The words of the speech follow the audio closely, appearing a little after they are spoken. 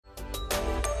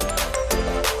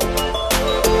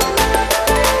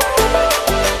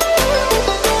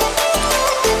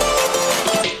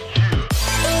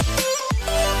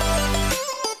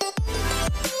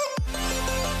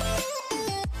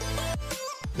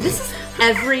This is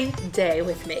every day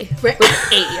with me, with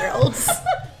 8-year-olds.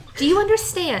 Do you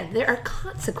understand? There are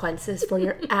consequences for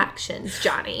your actions,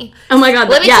 Johnny. Oh my God.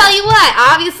 Let me tell you what.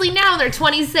 Obviously now they're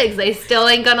 26. They still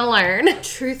ain't gonna learn.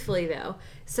 Truthfully, though.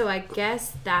 So I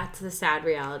guess that's the sad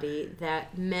reality,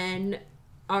 that men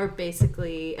are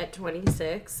basically at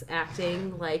 26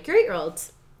 acting like your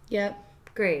 8-year-olds. Yep.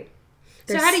 Great.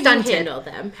 They're so how do stunted. you handle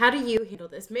them? How do you handle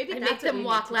this? Maybe I that's make them what we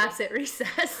walk need to laps at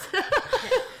recess.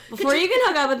 Before you can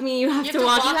hook up with me, you have to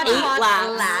walk 8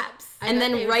 laps. And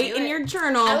then write in your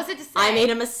journal, I was about to say. I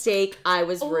made a mistake, I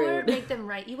was Or rude. make them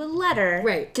write you a letter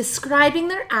Right. describing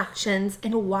their actions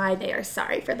and why they are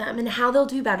sorry for them and how they'll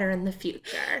do better in the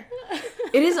future.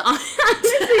 It is,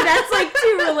 honestly, that's like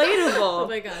too relatable. Oh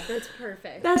my God, that's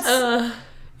perfect. That's,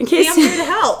 in case I'm here to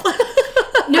help.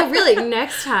 No, really,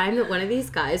 next time that one of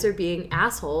these guys are being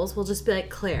assholes, we'll just be like,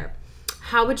 Claire,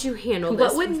 how would you handle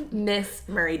this? What would Miss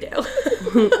Murray do?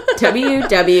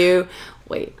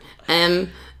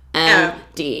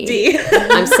 MMD.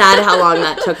 I'm sad how long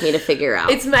that took me to figure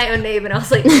out. It's my own name, and I was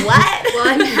like, what? Well,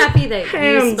 I'm happy that you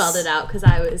Hands. spelled it out, because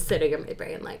I was sitting in my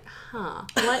brain like,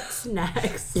 what's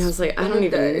next? I was like, I don't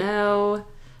even know.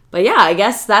 But yeah, I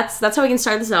guess that's how we can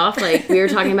start this off. Like, we were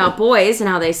talking about boys and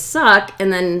how they suck,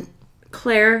 and then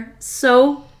Claire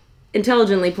so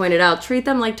intelligently pointed out, treat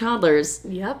them like toddlers.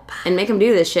 Yep. And make them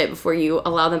do this shit before you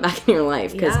allow them back in your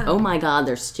life. Because, Yeah. oh my God,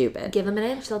 they're stupid. Give them an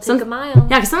inch, they'll take a mile.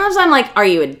 Yeah, because sometimes I'm like, are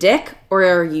you a dick or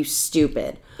are you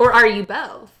stupid? Or are you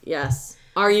both? Yes.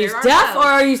 Are you There are deaf both. or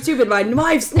are you stupid? My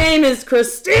wife's name is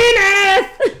Christina.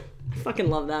 I fucking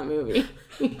love that movie.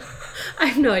 I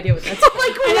have no idea what that's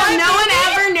Like, No one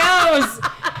ever knows.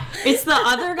 It's the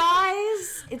other guys.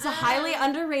 It's a highly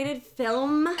underrated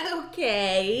film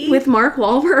Okay. with Mark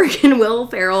Wahlberg and Will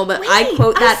Ferrell, but I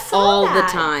quote that saw all that.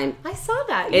 the time. I saw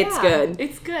that, It's yeah. good.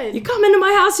 It's good. You come into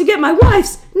my house, you get my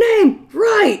wife's name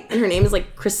right. And her name is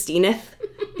like Christina.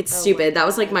 It's stupid. That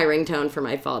was like my ringtone for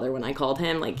my father when I called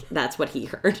him. Like, that's what he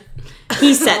heard.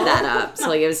 He set that up. So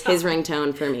like, it was his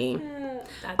ringtone for me.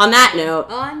 On that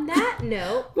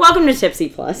note, welcome to Tipsy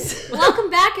Plus. Welcome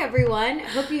back, everyone.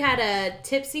 Hope you had a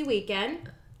tipsy weekend.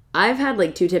 I've had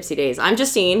like 2 tipsy days. I'm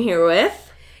Justine here with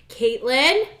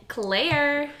Caitlin.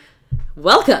 Claire.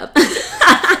 welcome.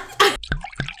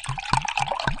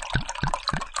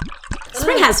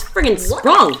 Spring has friggin'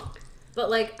 sprung. But,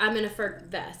 like, I'm in a fur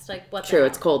vest. Like, what the True, hell?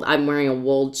 it's cold. I'm wearing a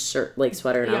wool shirt, like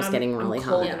sweater, and I was getting really I'm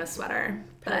cold hot. in a sweater.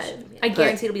 But Push. I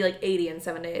guarantee it'll be like 80 in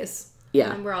 7 days.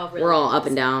 Yeah, And we're all really up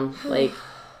and down. Like,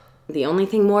 the only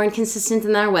thing more inconsistent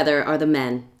than our weather are the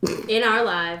men. in our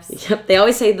lives. Yep, they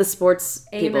always say the sports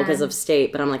people Amen. because of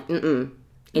state, but I'm like, mm-mm.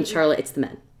 In Charlotte, it's the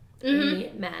men.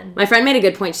 Men. My friend made a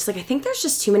good point. She's like, I think there's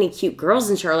just too many cute girls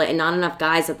in Charlotte and not enough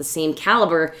guys at the same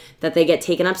caliber that they get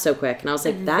taken up so quick. And I was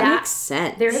like, that makes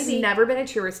sense. There has never been a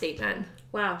truer statement.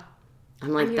 Wow. I'm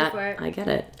like, I'm here for it. I get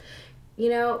it. You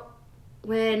know,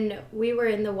 when we were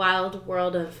in the wild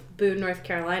world of Boone, North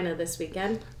Carolina this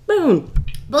weekend, Boom.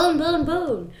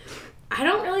 Boone. I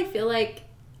don't really feel like,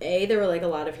 there were, like, a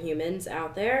lot of humans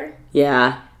out there.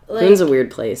 Yeah. Like, Boone's a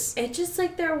weird place. It just,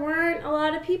 like, there weren't a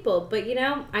lot of people. But, you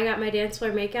know, I got my dance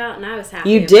floor makeout, and I was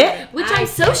happy. You about did? it. Which I'm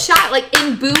so shocked. Like,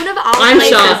 in Boone of all I'm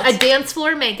places, shocked. a dance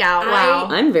floor makeout. Wow.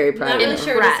 I'm very proud Not of really you.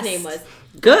 sure what his Impressed. name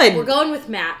was. Good. We're going with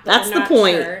Matt. But That's I'm the not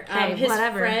point. Sure. Hey, His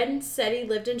whatever. friend said he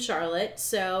lived in Charlotte,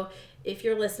 so if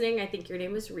you're listening, I think your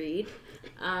name was Reed.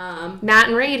 Matt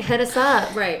and Reed, hit us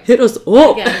up. Right. Hit us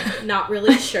up. Again, not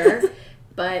really sure,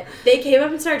 but they came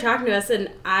up and started talking to us, and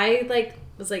I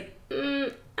was like,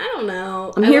 I don't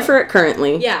know. I'm here for it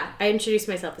currently. Yeah, I introduced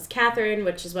myself as Catherine,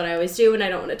 which is what I always do when I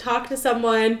don't want to talk to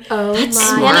someone. Oh That's my.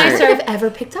 smart. And I sort of ever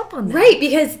picked up on that. Right,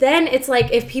 because then it's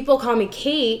like if people call me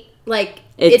Kate, like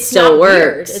It it's still not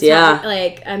weird. works, It's yeah. not,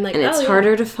 like I'm like, And it's oh, yeah.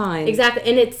 harder to find. Exactly,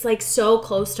 and it's like so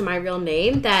close to my real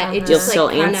name that it You'll just still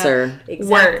like kinda, answer.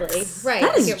 Exactly, Works. right?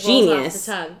 That is like, it rolls genius.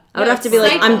 Off the tongue. I would No, have to it's be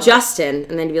like, psycho. I'm Justin.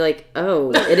 And then to be like,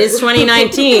 oh, it is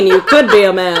 2019. You could be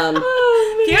a man.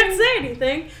 Can't say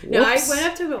anything. No, I Whoops. went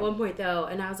up to him at one point though,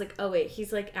 and I was like, oh wait,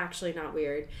 he's like actually not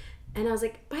weird. And I was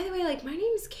like, by the way, like my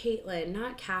name's Caitlin,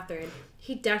 not Catherine.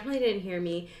 He definitely didn't hear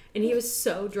me, and he was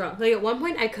so drunk. Like at one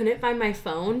point, I couldn't find my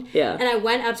phone. Yeah. And I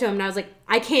went up to him and I was like,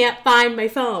 I can't find my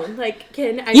phone. Like,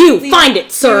 can I You please find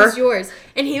it, sir. use yours?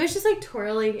 And he was just like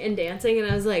twirling and dancing,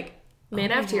 and I was like,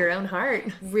 Man after your own heart.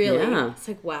 really? Yeah. It's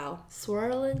like, wow.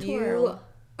 Swirl and You twirl.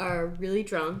 are really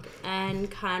drunk and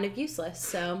kind of useless,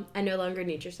 so I no longer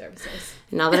need your services.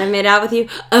 Now that I've made out with you,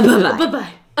 bye-bye.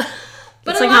 Bye-bye.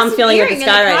 But It's I like how I'm lost feeling an with this earring in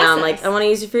guy the right now. I'm process. like, I want to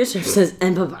use you for your services,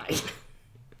 and bye-bye.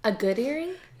 A good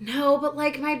earring? No, but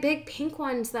like my big pink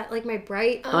ones that like my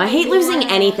bright. Oh, I hate losing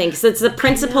anything because it's the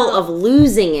principle of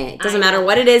losing it. It doesn't matter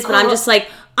what it is, but I'm just like,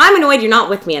 I'm annoyed you're not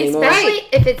with me anymore. Especially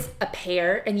if it's a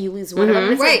pair and you lose one of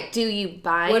them. It's Right. like, do you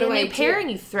buy What a do I new pair do? and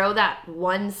you throw that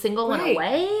one single one Right.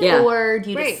 away? Yeah. Or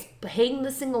do you Right. just hang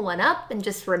the single one up and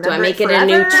just remember Do I make it it forever? a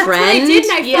new That's what I trend? did,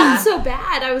 and I Yeah. felt so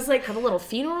bad. I was like, Have a little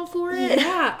funeral for it?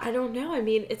 yeah, I don't know. I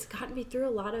mean, it's gotten me through a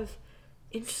lot of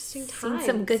interesting Seen times.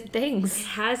 some good things. It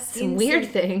has seen weird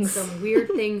things. Some weird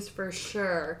things for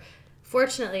sure.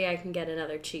 Fortunately, I can get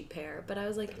another cheap pair, but I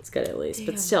was like, It's good at least.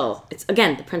 But Damn. still, it's,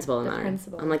 again, the principle in that.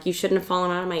 principle. I'm like, you shouldn't have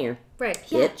fallen out of my ear. right,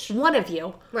 Bitch. One of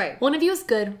you. right. One of you is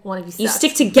good, one of you sucks. You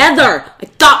stick together. I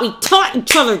thought we taught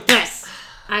each other this.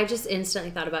 I just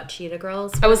instantly thought about Cheetah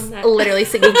Girls. I was That- literally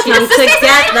singing Come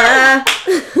together.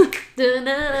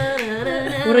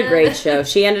 What What a great show.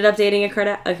 She ended up dating a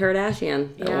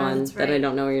Kardashian. That Yeah, one that's that I right.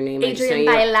 don't know your name. I just know Adrian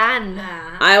you.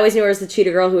 Bailan. I always knew her as the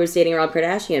cheetah girl who was dating Rob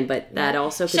Kardashian, but that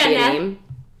also could be a Chanel. name.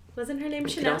 Wasn't her name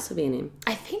Could Chanel? also be a name.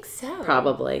 I think so.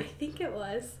 Probably. I think it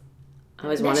was. I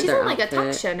always Yeah, wanted she's their on like a talk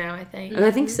outfit. show now, I think. And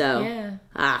I think so. Yeah.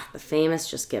 Ah, the famous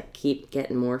just keep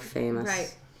getting more famous.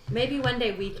 Right. Maybe one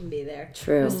day we can be there.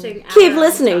 True. Hosting our Keep own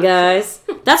listening, talk guys.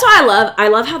 That's why I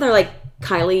love how they're like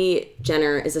Kylie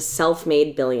Jenner is a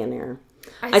self-made billionaire.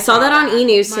 I saw that on E!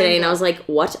 News today, and I was like,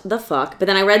 what the fuck? But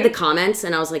then I read the comments,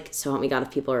 and I was like, so help me God if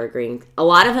people are agreeing. A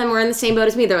lot of them were in the same boat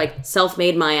as me. They're like,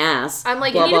 self-made my ass. I'm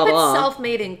like, blah, you need blah, to put blah.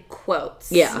 self-made in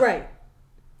quotes. Yeah. Right.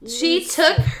 She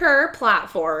took her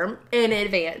platform and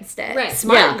advanced it. Right.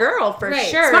 Smart Yeah. girl for Right.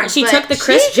 sure. Smart. She but took the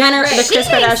Kris Jenner, the she Kris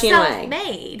ain't Kardashian way.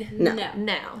 self-made. No. No.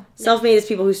 No. Self-made is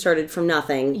people who started from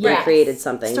nothing and Yes. created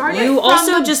something. Started You from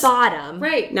also the just bottom.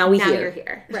 Right. now we Now here. you're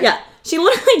here. Right. Yeah, she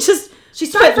literally just She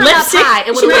started from up high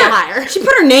and went a little higher. She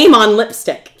put her name on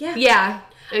lipstick. Yeah. Yeah.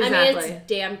 Exactly. I mean, it's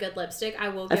damn good lipstick. I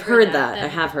will give I've her heard that. that. I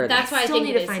have heard That's that. why I Still think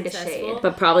need it to is find a successful. shade.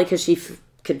 But probably because she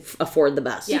could afford the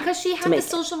best. Yeah. because she to had the make it.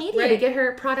 social media to Right. get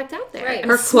her product out there. Right. And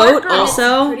Her smart quote girl.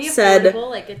 also Pretty said, affordable.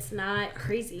 Like, it's not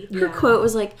crazy. her quote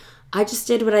was like, I just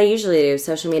did what I usually do.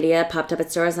 Social media popped up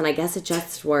at stores, and I guess it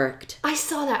just worked. I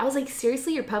saw that. I was like,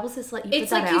 seriously, your publicist let you It's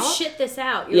put like that you out? shit this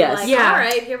out. You're Yes. like, Yeah. all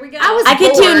right, here we go. I was I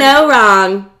could do bored. no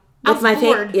wrong I with was my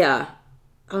bored. fake. Yeah.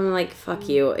 I'm like, fuck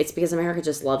you. It's because America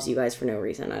just loves you guys for no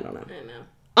reason. I don't know. I know.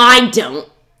 I don't.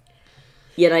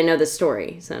 Yet I know the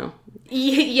story, so.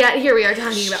 Yeah, here we are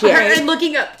talking about Shit. her and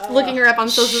looking her up on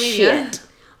social media. Shit.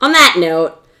 On that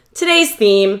note, today's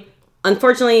theme,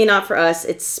 unfortunately not for us,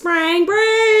 it's spring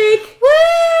break.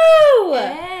 Woo!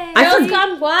 Hey. I Girls forgot-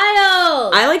 gone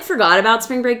wild. I forgot about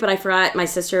spring break, but I forgot my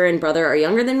sister and brother are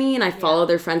younger than me, and I follow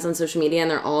their friends on social media, and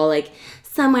they're all like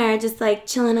somewhere just like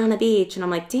chilling on a beach, and I'm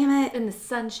like, damn it. In the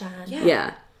sunshine.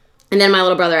 Yeah. And then my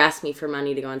little brother asked me for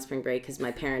money to go on spring break because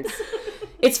my parents.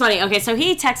 It's funny. Okay, so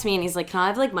he texts me and he's like, "Can I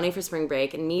have like money for spring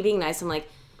break?" And me being nice, I'm like,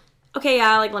 "Okay,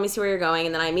 yeah, like let me see where you're going."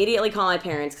 And then I immediately call my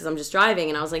parents because I'm just driving,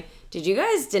 and I was like, "Did you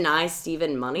guys deny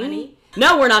Steven money?"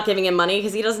 No, we're not giving him money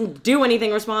because he doesn't do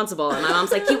anything responsible. And my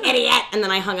mom's like, "You idiot!" And then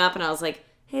I hung up and I was like,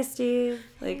 "Hey, Steve,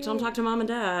 like don't talk to mom and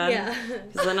dad." Yeah.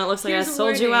 Because then it looks like I Here's a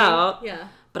sold you warning. out. Yeah.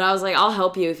 But I was like, "I'll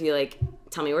help you if you like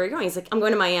tell me where you're going." He's like, "I'm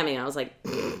going to Miami." And I was like,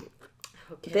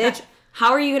 bitch,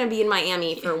 how are you going to be in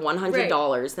Miami for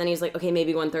 $100? Then he was like, okay,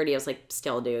 maybe $130. I was like,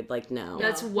 still, dude, like, no.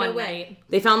 That's No one way. night.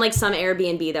 They found like some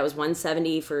Airbnb that was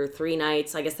 $170 for 3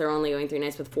 nights. I guess they're only going 3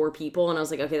 nights with 4 people. And I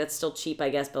was like, okay, that's still cheap, I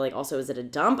guess. But like, also, is it a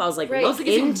dump? I was like, Right. look It's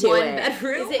into one it.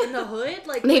 bedroom. Is it in the hood?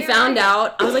 Like They where found are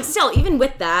out. I was like, still, even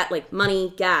with that, like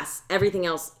money, gas, everything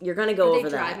else, you're going to go Are over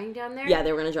they that. driving down there? Yeah,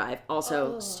 they were going to drive.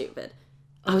 Also, stupid.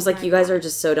 I was like, you guys are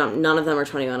just so dumb. None of them are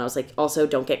 21. I was like, also,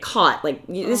 don't get caught. Like,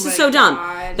 this is my so dumb.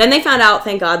 God. Then they found out,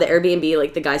 thank God, the Airbnb,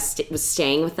 like, the guy was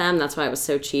staying with them. That's why it was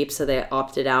so cheap. So they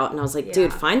opted out. And I was like,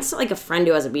 dude, find, like, a friend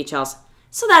who has a beach house.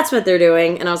 So that's what they're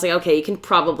doing. And I was like, okay, you can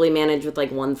probably manage with,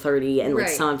 like, $130 and, like, Right.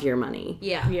 some of your money.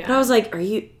 Yeah. Yeah. But I was like, are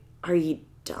you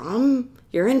dumb?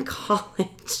 You're in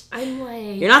college. I'm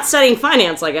like, You're not studying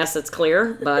finance, I guess it's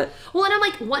clear. But well, and I'm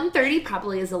like, 130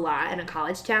 probably is a lot in a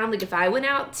college town. Like, if I went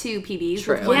out to PB's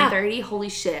True. with 130, holy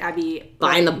shit, I'd be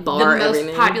Buying like, the bar, the most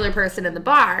everything. popular person in the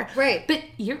bar. Right. But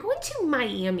you're going to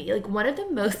Miami, like one of the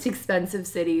most expensive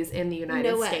cities in the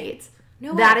United No way. States.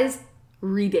 No That way. is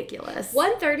ridiculous.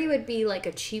 130 would be like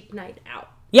a cheap night out.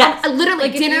 yeah, Literally,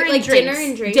 Like, if dinner, you- and like, drinks. dinner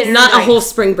and drinks. Dinner not and a drinks. whole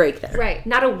spring break there. Right.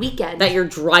 Not a weekend. That you're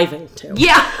driving to.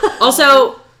 yeah.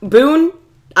 Also, Boone,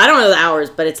 I don't know the hours,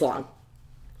 but it's long.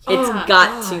 It's Oh,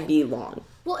 got to be long.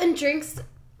 Well, in drinks,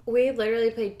 we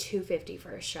literally paid $2.50 for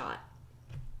a shot.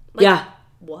 Like, Yeah.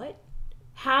 What?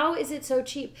 How is it so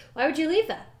cheap? Why would you leave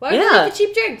that? Why would you Yeah. leave the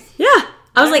cheap drinks? Yeah.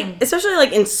 I was like, especially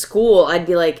like in school, I'd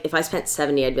be like, if I spent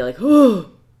 $70, I'd be like, oh,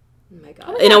 Oh my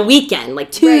God. In a weekend,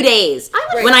 like 2 Right. days.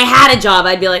 would- When I had a job,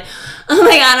 I'd be like, oh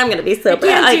my God, I'm going to be so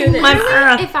bad. can't do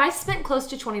this. If I spent close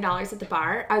to $20 at the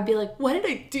bar, I'd be like, what did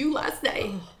I do last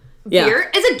night? Yeah. Beer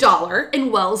is $1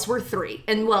 and Wells were $3.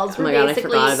 And Wells were my God, I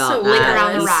basically forgot about liquor that.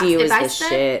 on the rocks. ECU If is I the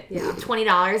spent shit.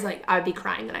 $20, like I would be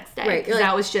crying the next day. Right, Because like,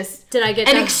 that was just did I get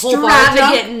an the whole bar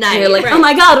extravagant drunk? night. You're like, Right. oh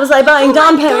my God, was I buying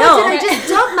Dom God, did I Perignon? just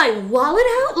dump my wallet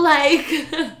out? Like,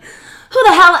 Who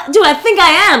the hell do I think I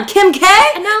am? Kim K?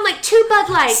 and now I'm like, 2 Bud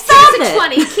Lights. Stop Here's a it.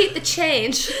 20. Keep the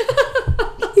change.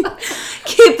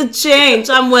 Keep the change.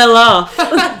 I'm well off.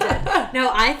 No,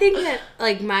 I think that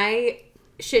like my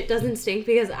shit doesn't stink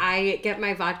because I get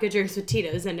my vodka drinks with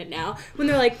Tito's in it now. When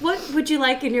they're like, "What would you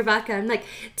like in your vodka?" I'm like,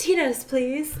 "Tito's,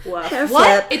 please." What?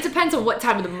 It depends on what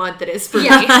time of the month it is for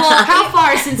Yeah. me. Well, how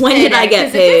far since When did I payday? get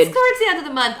 'Cause paid? If it's towards the end of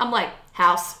the month, I'm like,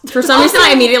 house. For some reason, I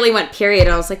immediately went period.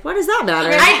 And I was like, what does that matter?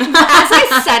 As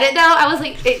I said it though, I was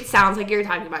like, it sounds like you're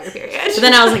talking about your period. But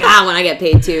then I was like, when I get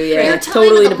paid too, yeah. Your It time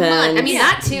totally of the depends. month. I mean,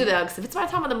 that too though, because if it's my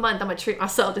time of the month, I'm gonna treat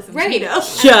myself to some Right.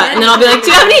 Tito's. yeah, and then I'll be like, do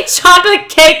you have any chocolate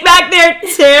cake back there too?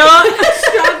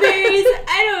 Strawberries.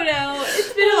 I don't know.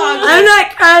 It's been a long time. I'm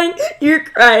not crying. You're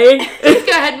crying. Just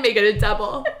go ahead and make it a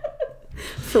double.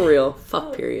 For real.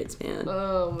 Fuck periods, man.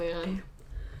 Oh man.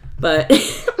 But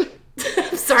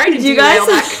I'm sorry to you derail guys-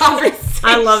 that conversation.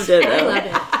 I loved it I though.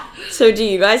 love it. So do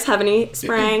you guys have any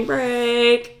spring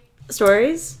break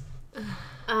stories?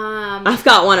 I've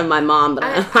got one of my mom, but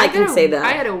I can say that.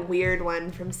 I had a weird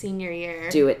one from senior year.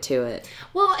 Do it to it.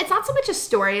 Well, it's not so much a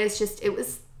story. It's just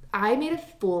I made a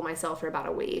fool of myself for about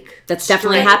a week. That's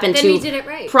definitely Straight. happened Then to you did it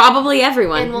right. probably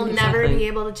everyone. And we'll never Exactly. be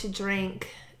able to drink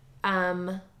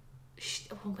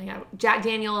oh my god, Jack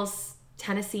Daniel's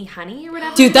Tennessee Honey or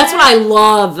whatever. Dude, that's what I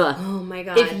love. Oh my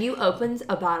God. If you opened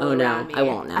a bottle Oh, no, around me, I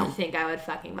won't now. I think I would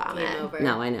fucking vomit. Game over.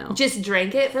 No, I know. Just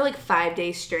drank it for like 5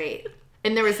 days straight.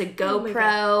 And there was a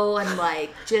GoPro and like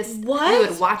just What? we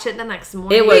would watch it the next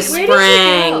morning. It was Where did you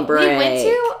spring go?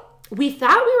 break. We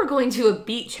thought we were going to a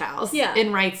beach house Yeah. in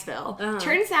Wrightsville. Uh-huh.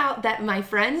 Turns out that my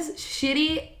friend's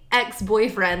shitty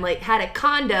ex-boyfriend like had a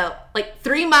condo like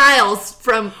 3 miles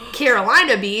from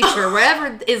Carolina Beach or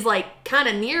wherever is like kind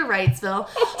of near Wrightsville.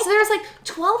 So there's like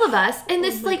 12 of us in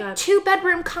this like God.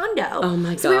 2-bedroom condo. Oh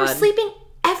my So we were God. sleeping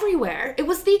everywhere. It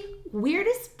was the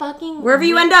weirdest fucking Wherever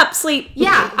you end up, sleep.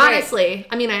 Yeah, Right. honestly.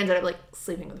 I mean, I ended up like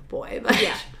sleeping with a boy, but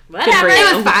Yeah. Good for Whatever. you.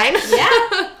 it was fine.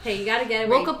 Yeah. Hey, you gotta get it.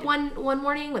 Woke right. up one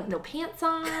morning with no pants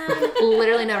on,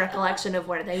 literally no recollection of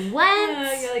where they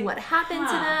went, you're like, what happened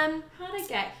to huh. them. How'd I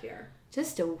get here?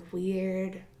 Just a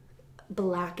weird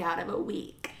blackout of a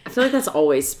week. I feel like that's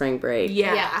always spring break.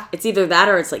 Yeah. Yeah. It's either that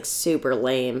or it's like super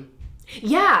lame.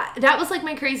 Yeah, that was like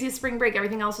my craziest spring break.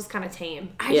 Everything else was kind of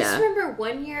tame. I Yeah. just remember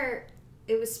one year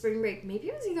it was spring break. Maybe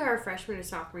it was either our freshman or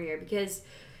sophomore year because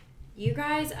you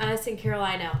guys, us, and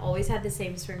Carolina always had the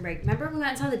same spring break. Remember we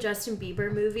went and saw the Justin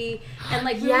Bieber movie and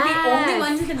like we were the Yes. only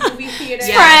ones in the movie theater.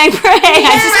 Spring break.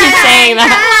 I just keep saying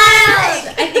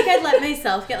that. I think I'd let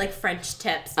myself get like French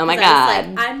tips. Oh my 'cause I was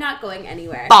God. like, I'm not going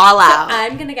anywhere. Ball So out.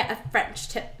 I'm gonna get a French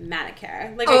tip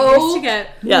manicure. Like I Oh. used to get.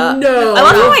 Yeah. No. I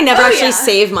love how I never Oh, actually yeah.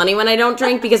 save money when I don't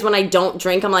drink because when I don't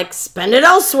drink, I'm like, spend it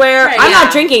elsewhere. Right, I'm yeah.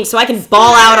 not drinking, so I can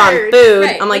ball out on Smart. food.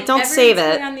 Right, I'm like, don't everyone's save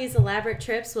going it. on these elaborate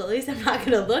trips. Well, at least I'm not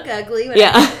gonna look ugly when I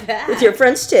Yeah. get back. With your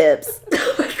French tips.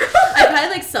 I probably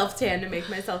like self tan to make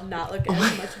myself not look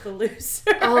as much of a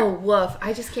loser. Oh, woof.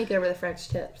 I just can't get over the French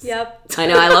tips. Yep. I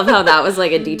know. I love how that was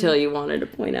like a detail you wanted to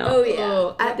point out. Oh yeah.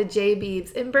 Oh, at the J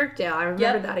Beebs in Birkdale. I remember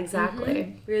Yep. that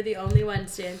exactly. We were the only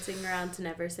ones dancing around to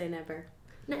Never Say Never.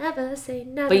 Never say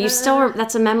never. But you still,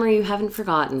 that's a memory you haven't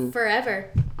forgotten Forever.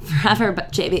 forever.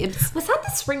 But J-Babes. Was that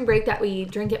the spring break that we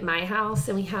drank at my house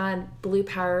and we had Blue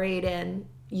Powerade and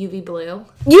UV Blue?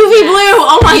 UV Blue.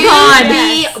 Oh my God.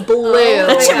 Yes. UV Blue. Oh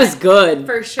That my shit was good.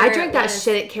 For sure. I drank it that was.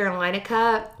 shit at Carolina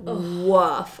Cup.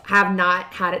 Woof. Have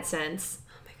not had it since.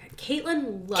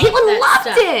 Caitlin loved Caitlin that loved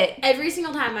stuff. it. Every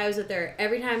single time I was with her,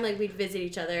 every time like we'd visit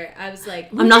each other, I was like,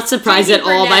 I'm not surprised at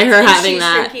drinking all by Burnett's her and having she's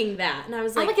that. drinking that, and I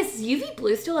was I'm like, like, is UV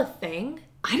Blue still a thing?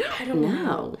 I don't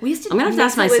know. We used to I'm gonna have to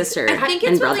ask my mix it with- sister I think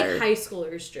and it's what brother. like high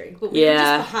schoolers drink, but we were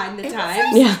Yeah. just behind the It was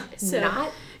times. Yeah. So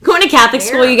Not. Going to Catholic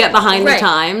school, you get behind Right. the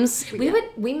times.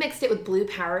 We mixed it with Blue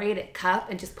Powerade at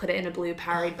Cup and just put it in a Blue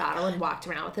Powerade bottle and walked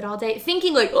around with it all day,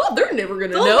 thinking like, oh, they're never gonna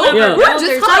know. never Yeah. We're know just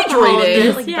there's alcohol in hydrated.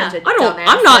 this. Like, Yeah. bunch of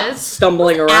I'm not dumbasses.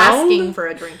 stumbling around. Asking for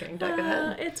a drinking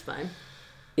ticket. it's fine.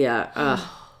 Yeah.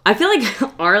 I feel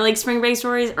like our like spring break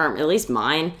stories, or at least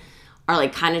mine, are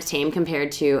like kind of tame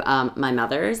compared to my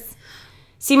mother's.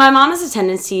 See, my mom has a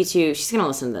tendency to, she's gonna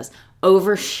listen to this,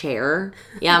 overshare.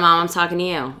 Yeah, Mom, I'm talking to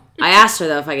you. I asked her,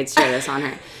 though, if I could share this on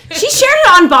her. She shared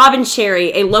it on Bob and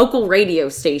Sherry, a local radio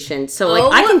station. So, like,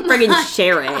 I can friggin'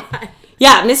 share it.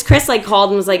 Yeah, Miss Chris, like, called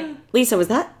and was like, Lisa, was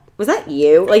that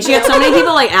you? Like, she had so many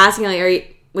people, like, asking,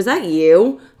 like, was that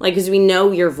you? Like, because we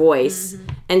know your voice. Mm-hmm.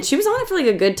 And she was on it for, like,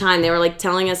 a good time. They were, like,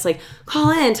 telling us, like, call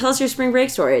in, tell us your spring break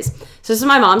stories. So, this is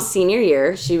my mom's senior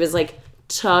year. She was, like,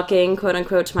 talking, quote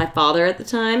unquote, to my father at the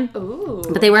time. Ooh.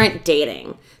 But they weren't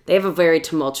dating. They have a very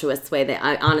tumultuous way.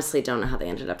 I honestly don't know how they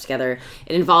ended up together.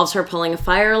 It involves her pulling a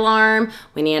fire alarm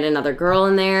when he had another girl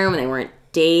in there, when they weren't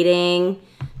dating.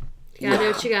 You gotta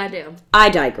do what you gotta do. I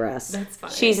digress. That's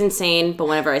funny. She's insane, but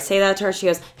whenever I say that to her, she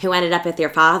goes, who ended up with your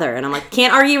father? And I'm like,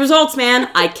 can't argue results, man.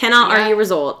 I cannot argue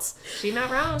results. She's not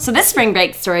wrong. So this spring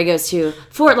break story goes to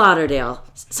Fort Lauderdale,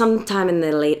 sometime in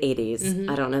the late 80s. Mm-hmm.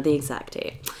 I don't know the exact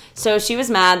date. So she was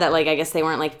mad that, like, I guess they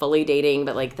weren't, like, fully dating,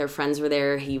 but, like, their friends were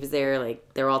there. He was there.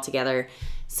 Like, they were all together.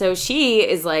 So she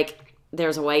is, like,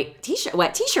 there's a wet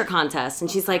t-shirt contest.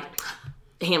 And she's, like,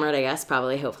 hammered, I guess,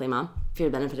 probably, hopefully, Mom, for the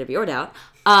benefit of your doubt.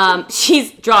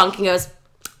 She's drunk and goes,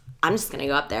 I'm just going to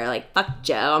go up there. Like, fuck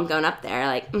Joe. I'm going up there.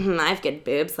 Like, I have good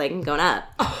boobs. Like, I'm going up.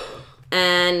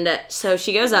 And so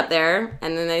she goes up there,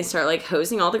 and then they start, like,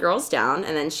 hosing all the girls down.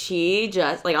 And then she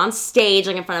just, like, on stage,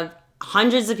 like, in front of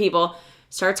hundreds of people,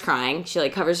 starts crying. She,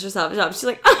 like, covers herself up. She's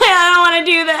like, I don't want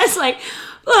to do this. Like,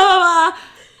 blah, blah, blah.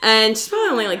 And she's probably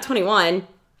only, like, 21.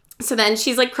 So then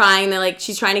she's, like, crying. They're, like,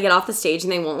 she's trying to get off the stage,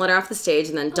 and they won't let her off the stage.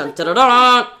 And then,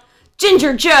 dun-dun-dun-dun,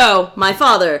 Ginger Joe, my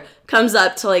father, comes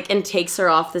up to, like, and takes her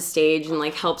off the stage and,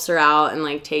 like, helps her out and,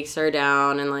 like, takes her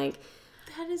down. And, like,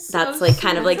 that's, like,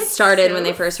 kind of, like, started when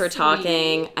they first were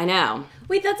talking. I know.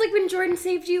 Wait, that's like when Jordan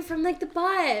saved you from, like, the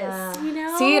bus, you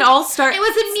know? See, it all started... It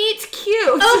was a meet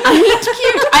cute. Oh, a meet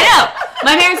cute. I know.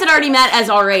 My parents had already met as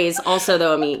RAs, also,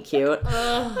 though, a meet cute.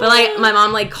 But, like, my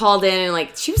mom, like, called in and,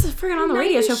 like, she was friggin' on the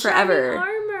radio show forever.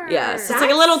 Armor. Yeah, so it's,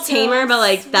 like, a little tamer, but,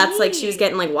 like, that's, like, she was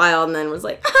getting, like, wild and then was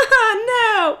like, no.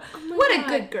 Oh what a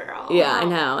good girl. Yeah, I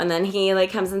know. And then he,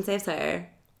 like, comes and saves her.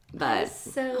 But...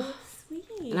 So sweet.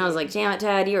 And I was like, damn it,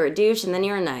 Dad, you were a douche and then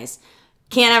you were nice.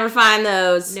 Can't ever find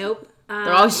those. Nope.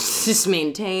 They're always just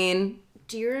maintain.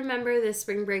 Do you remember the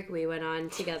spring break we went on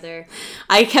together?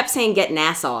 I kept saying get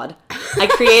Nassau'd. I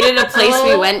created a place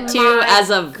we went to as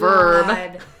a verb.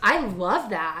 God. I love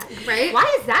that. Right?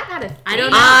 Why is that not a thing? I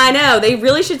don't know. I know. They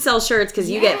really should sell shirts because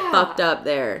you get fucked up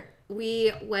there.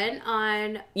 We went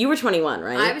on... You were 21,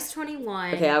 right? I was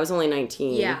 21. Okay, I was only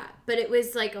 19. Yeah, but it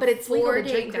was like But it's legal to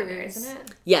 4-day drink down cruise. there, isn't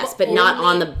it? Yes, but not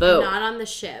on the boat. Not on the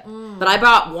ship. But I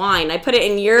brought wine. I put it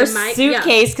in your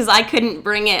suitcase because I couldn't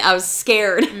bring it. I was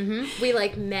scared. Mm-hmm. We,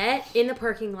 like, met in the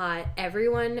parking lot.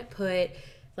 Everyone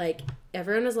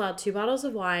was allowed 2 bottles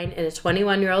of wine in a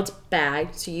 21-year-old's bag.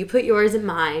 So you put yours in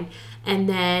mine. And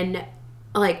then...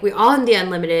 like, we all in the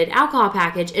unlimited alcohol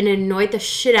package, and it annoyed the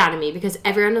shit out of me because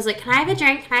everyone was like, can I have a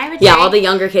drink? Can I have a drink? Yeah, all the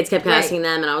younger kids kept asking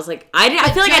them, and I was like, I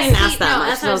feel like I didn't ask that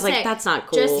much. So I was like, saying. that's not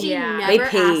cool. Justy They never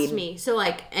paid. asked me. So,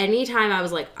 like, anytime I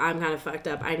was like, I'm kind of fucked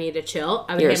up, I need to chill,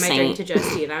 I would You're hand my drink to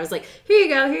Justy, and I was like, here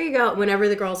you go. Whenever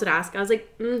the girls would ask, I was like,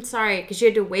 sorry, because you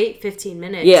had to wait 15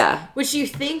 minutes. Yeah. Which you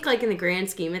think, like, in the grand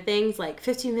scheme of things, like,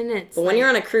 15 minutes. But when you're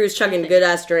on a cruise chugging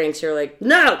good-ass drinks, you're like,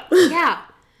 no! Yeah.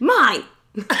 Mine!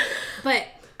 But...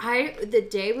 the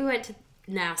day we went to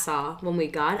Nassau, when we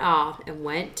got off and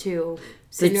went to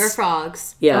Senor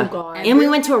Frogs. Yeah. Oh, God. And we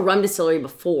went to a rum distillery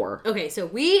before. Okay, so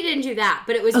we didn't do that,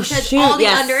 but it was because shoot, all the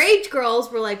yes. underage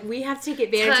girls were like, we have to take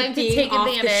advantage Time of to being take off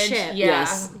advantage. the ship. Yeah.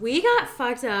 Yes. We got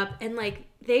fucked up, and, like,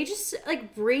 they just,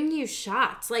 like, bring you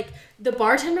shots. Like, the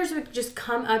bartenders would just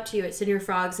come up to you at Senor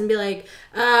Frogs and be like,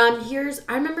 I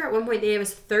remember at one point they gave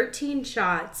us 13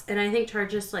 shots, and I think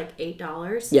charged us, like,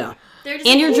 $8. Yeah. They're just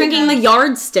And like, you're drinking the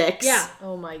yardsticks. Yeah.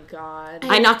 Oh my God.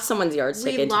 I knocked someone's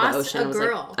yardstick We into the lost ocean. a I was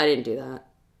girl. like, I didn't do that.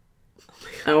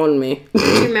 That wasn't me. Do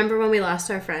you remember when we lost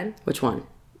our friend? Which one?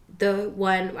 The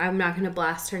one, I'm not going to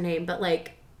blast her name, but,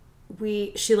 like,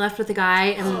 she left with a guy,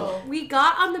 and we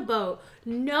got on the boat.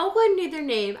 No one knew their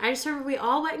name. I just remember we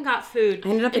all went and got food. I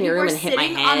ended up in your room and hit my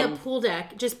head. Sitting on the pool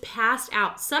deck, just passed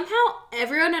out. Somehow,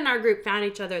 everyone in our group found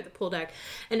each other at the pool deck,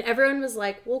 and everyone was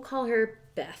like, we'll call her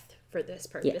Beth for this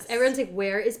purpose. Yes. Everyone's like,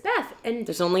 where is Beth? And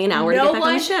There's only an hour to get back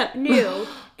on the ship. Knew.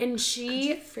 And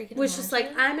she freaking was just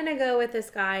like, I'm going to go with this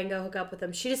guy and go hook up with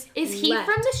him. She just Is he left.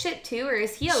 from the ship too, or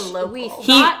is he a local? We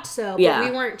thought so, but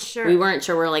we weren't sure. We weren't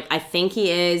sure. We're like, I think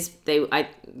he is.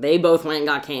 They both went and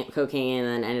got cocaine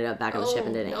and then ended up back on the ship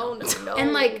and didn't. No.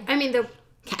 And, like, I mean, the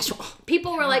Casual.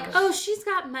 people were like, oh, she's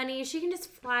got money. She can just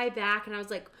fly back. And I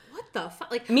was like, what the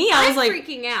fuck? Like, Me, I was like,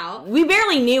 freaking out. We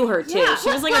barely knew her, too. Yeah, she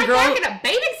was like black a girl. guy in a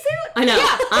bathing suit? I know.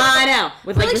 Yeah. I know.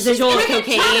 With like residual she's gonna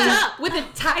get tied cocaine. up with a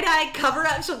tie-dye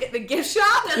cover-up she'll get in the gift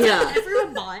shop. That's Yeah. What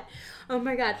everyone bought. Oh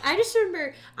my god. I just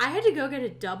remember I had to go get a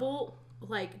double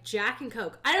like Jack and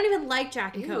Coke. I don't even like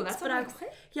Jack and Ew, Coke. that's but what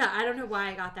I don't know why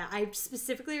I got that. I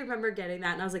specifically remember getting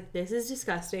that and I was like, this is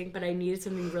disgusting, but I needed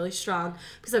something really strong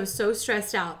because I was so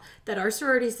stressed out that our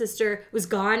sorority sister was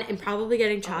gone and probably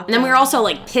getting chopped. And then we were also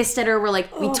like pissed at her. We're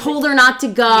like, we told her not to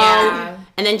go. Yeah.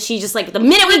 And then she just like, the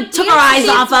minute we took our eyes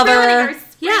off of her.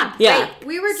 Yeah. Yeah.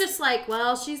 We were just like,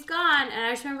 well, she's gone. And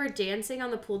I just remember dancing on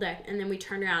the pool deck and then we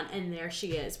turned around and there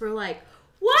she is. We're like,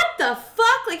 what the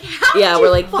fuck? Like, how Yeah, did we're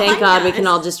you like, thank find God we us? can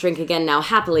all just drink again now,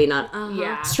 happily, not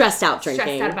Yeah. stressed out drinking.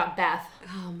 Stressed out about Beth.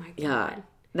 Oh my god. Yeah,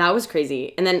 that was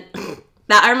crazy. And then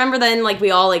that I remember then like we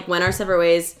all like went our separate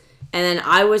ways, and then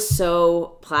I was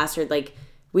so plastered like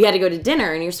we had to go to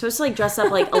dinner, and you're supposed to like dress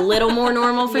up like a little more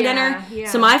normal for dinner. Yeah.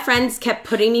 So my friends kept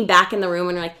putting me back in the room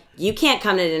and were like, you can't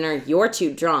come to dinner, you're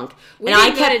too drunk. We and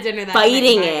I didn't go kept to dinner that night in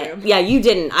fighting my it. room. Yeah, you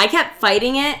didn't. I kept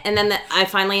fighting it, and then I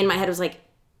finally in my head was like,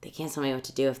 they can't tell me what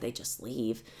to do if they just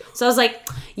leave. So I was like,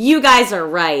 you guys are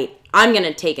right. I'm going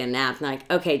to take a nap. And they're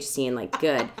like, okay, Justine, like,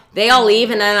 good. They all leave,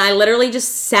 and then I literally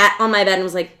just sat on my bed and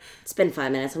was like, it's been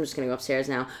 5 minutes. I'm just going to go upstairs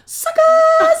now.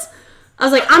 Suckers! I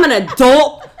was like, I'm an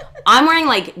adult. I'm wearing,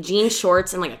 like, jean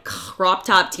shorts and, like, a crop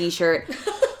top t-shirt.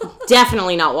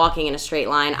 Definitely not walking in a straight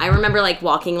line. I remember, like,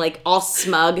 walking, like, all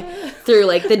smug through,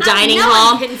 like, the dining no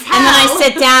hall. one can And then I tell.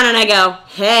 sit down and I go,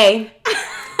 hey.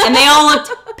 And they all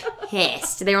looked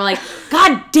pissed. They were like,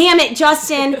 God damn it,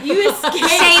 Justin. You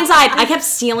stay inside. I kept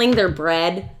stealing their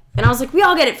bread. And I was like, we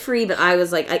all get it free. But I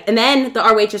was like, and then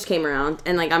our waitress came around.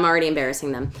 And like, I'm already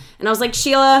embarrassing them. And I was like,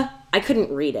 Sheila, I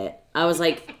couldn't read it. I was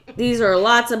like, these are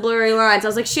lots of blurry lines. I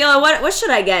was like, Sheila, what should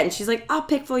I get? And she's like, I'll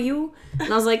pick for you.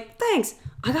 And I was like, thanks.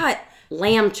 I got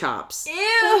lamb chops.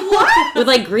 Ew. What? With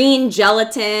like green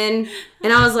gelatin.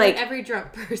 And I was like, Every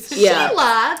drunk person. yeah.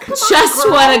 Sheila, come Just on,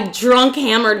 girl. what a drunk,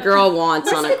 hammered girl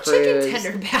wants on a Where's the cruise. chicken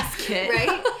tender basket?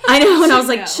 Right? I know, and I was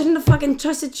like, know. shouldn't have fucking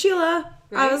trusted Sheila.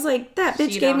 I Right? was like, that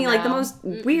bitch She gave me don't like the know. most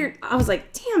weird. I was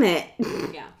like, damn it.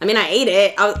 Yeah. I mean, I ate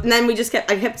it. And then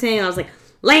I kept saying, I was like,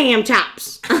 lamb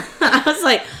chops. I was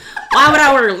like, why would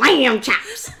I order lamb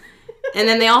chops? And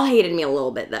then they all hated me a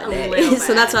little bit that day. little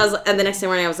So that's bit. why I was. And the next day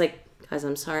morning, I was like, guys,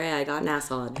 I'm sorry, I got an ass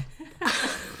on.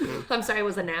 I'm sorry, I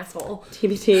was an asshole.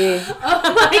 TBT.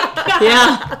 Oh my god.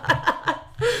 Yeah.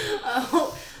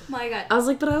 Oh my god. I was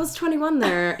like, but I was 21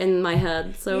 there in my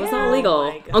head, so it was Yeah. all legal. Oh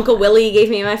my God. Uncle Willie gave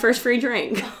me my first free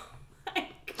drink. My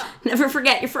god. Never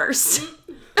forget your first.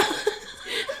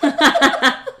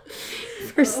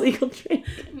 First legal drink.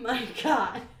 My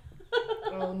god.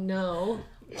 Oh no.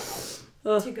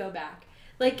 To go back.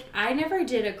 Like, I never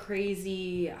did a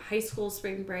crazy high school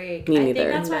spring break. Me I neither.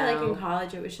 think that's why, like, No. in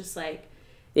college, it was just like,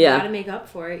 you gotta Yeah. make up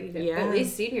for it. Yeah. At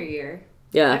least senior year.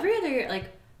 Yeah. Every other year, like,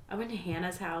 I went to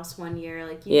Hannah's house one year.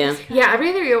 Like, you Yeah. just kinda- Yeah, every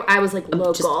other year I was like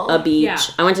local. Just a beach. Yeah.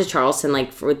 I went to Charleston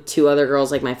like with 2 other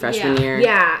girls like my freshman Yeah. year.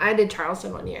 Yeah, I did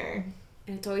Charleston one year.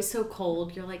 And it's always so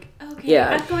cold. You're like, okay, Yeah.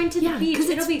 I'm going to the beach. because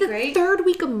It'll it's be the great. third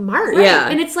week of March. Yeah.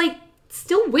 and it's like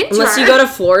still winter. Unless you go to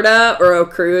Florida or a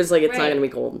cruise, like it's not Right. gonna be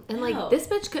cold. and like No. this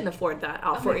bitch couldn't afford that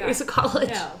all Oh 4 my years God. of college.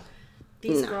 No.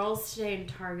 These No. girls today in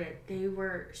Target, they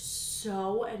were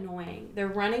so annoying. They're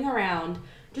running around,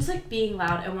 just like being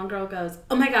loud, and one girl goes,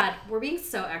 "Oh my god, we're being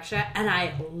so extra," and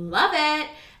I love it.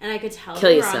 And I could tell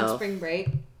Kill they were on yourself. spring break,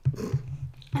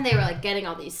 and they were like getting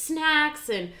all these snacks,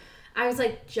 and I was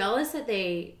like jealous that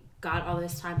they got all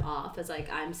this time off. As like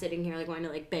I'm sitting here like going to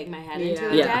like bang my head into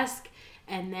a Yeah. desk,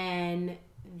 and then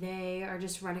they are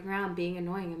just running around being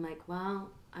annoying. I'm like, well,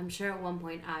 I'm sure at one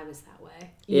point I was that way.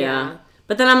 Yeah.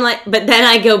 But then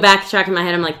I go backtrack in my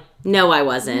head. I'm like, no, I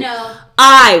wasn't. No.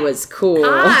 I was cool.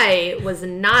 I was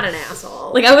not an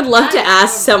asshole. Like I would love to I'm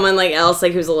ask normal. someone like else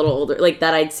like who's a little older like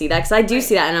that. I'd see that because I do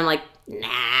see that, and I'm like, nah.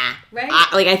 Right?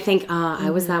 I think I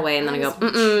was that way, and then I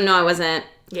go, no, I wasn't.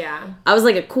 yeah. I was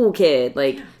like a cool kid.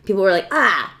 Like people were like,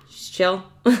 just chill.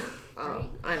 Oh,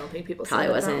 I don't think people Probably say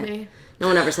that wasn't. about me. No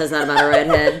one ever says that about a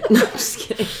redhead. No, I'm just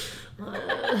kidding.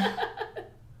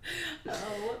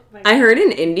 Oh my I heard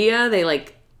in India they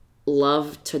like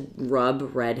love to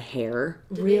rub red hair.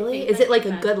 Really? think Is it like a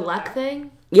that's good what luck that-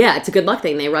 thing? Yeah, it's a good luck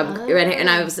thing. They rub red hair. And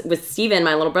I was with Steven,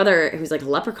 my little brother, who's like a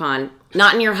leprechaun.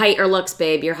 Not in your height or looks,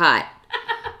 babe. You're hot.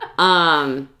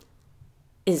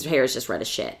 His hair is just red as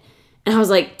shit. And I was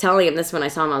like telling him this when I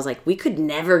saw him. I was like, we could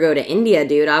never go to India,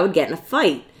 dude. I would get in a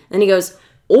fight. And he goes,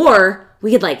 or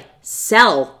we could like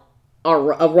sell a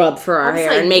rub for our I was hair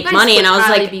like, and make you guys money. And would I was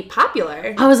probably like, be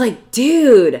popular. I was like,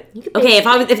 dude, could okay,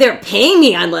 if they were paying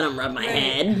me, I'd let them rub my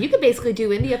head. You could basically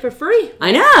do India for free.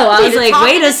 I know. I was the like, talk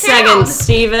wait of a the second, town.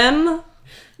 Steven.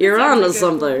 You're Sounds on to like a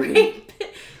something. great-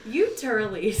 You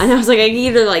turleys. And I was like, I could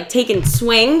either like taking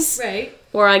swings Right.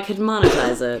 or I could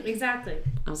monetize it. Exactly.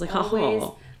 I was like, Always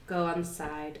oh. go on the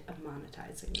side of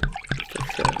monetizing them.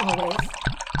 Always.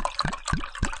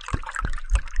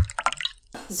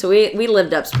 So we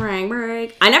lived up spring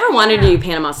break. I never wanted to do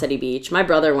Panama City Beach. My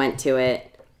brother went to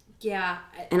it, Yeah.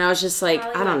 and I was just like,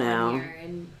 Probably I don't went one know. year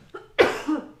and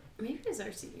maybe it was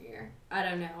our senior year. I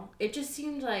don't know. It just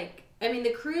seemed like, I mean,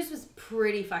 the cruise was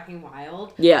pretty fucking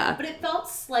wild. Yeah. But it felt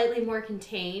slightly more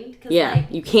contained. Cause Yeah,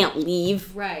 Like, you can't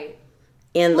leave, right.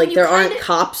 and Well, like you there aren't kinda-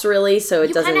 cops really, so it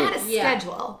You doesn't. kind of had a Yeah.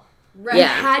 schedule. Right. You Yeah.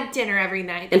 had dinner every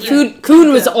night. And You-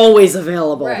 food was always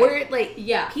available. Right. We're like,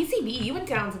 Yeah. PCB, you went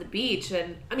down to the beach,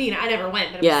 and I mean, I never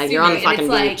went, but I'm Yeah, you're on the assuming,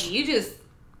 fucking and it's beach. like, you just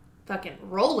fucking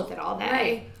roll with it all day.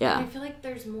 Right. Yeah. And I feel like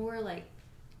there's more like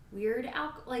weird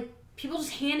alcohol, like people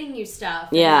just handing you stuff.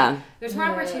 And, Yeah. like, there's more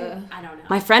opportunity. I don't know.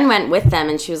 My friend went with them,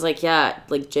 and she was like, "Yeah,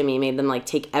 like Jimmy made them like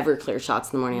take Everclear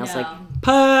shots in the morning." I was No. like,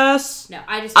 "Pass." No,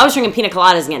 I just. I was drinking pina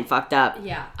coladas and getting fucked up.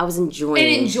 Yeah. I was enjoying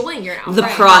And enjoying your alcohol. the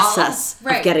process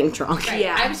Right. of getting drunk. Right.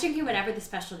 Yeah. I was drinking whatever the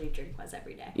specialty drink was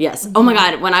every day. Yes. Oh my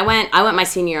god, when I went my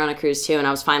senior year on a cruise too, and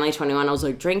I was finally 21. I was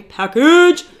like, drink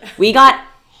package. We got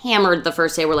hammered the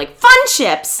first day. We're like, fun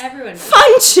chips. Everyone.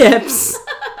 Fun chips.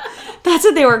 That's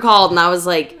what they were called, and I was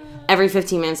like, every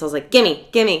 15 minutes, I was like, gimme,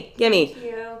 gimme, gimme.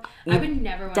 I would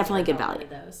never want definitely to good value.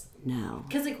 One of those. No.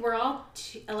 Because like we're all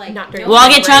like Not during We'll all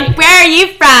get Break. drunk. Where are you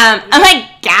from? Oh my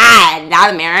god,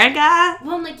 not America.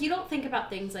 Well, and, like you don't think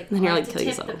about things like Then you're oh, like, to kill tip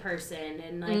yourself. the person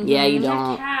and like Yeah, you have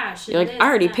don't. cash. You're and like, this I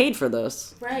already and that. paid for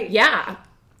those. Right. Yeah.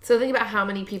 So think about how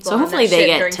many people So on hopefully that they ship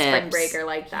get during spring tips. break are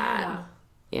like that. Yeah.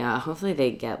 Yeah, hopefully they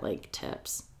get like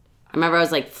tips. I remember I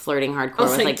was like flirting hardcore I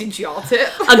was with like, like did y'all tip?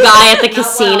 a guy at the Not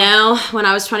casino when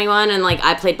I was 21, and like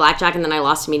I played blackjack and then I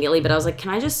lost immediately, but I was like, can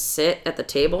I just sit at the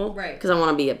table? Right. Because I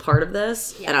want to be a part of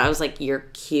this. Yeah. And I was like, you're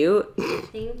cute.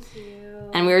 Thank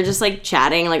you. And we were just like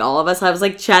chatting, like all of us. I was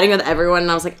like chatting with everyone,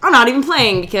 and I was like, I'm not even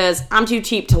playing because I'm too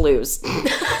cheap to lose. I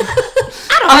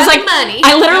was have like, money.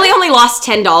 I literally only lost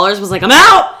 $10. Was like, I'm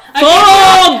out.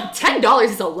 Fold. $10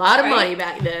 is a lot of Right. money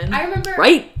back then. I remember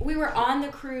Right. we were on the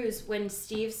cruise when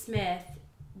Steve Smith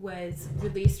was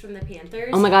released from the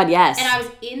Panthers. Oh my god, yes. And I was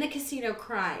in the casino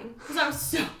crying because I was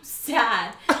so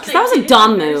sad. Because that was a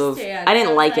dumb move. I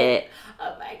didn't like it.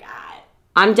 Oh my god.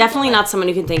 I'm definitely not someone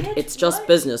who can think Bitch, it's just what?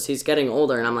 business. He's getting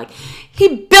older, and I'm like,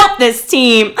 he built this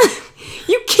team.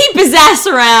 You keep his ass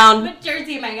around. What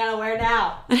jersey am I gonna wear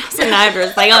now? And I was like, I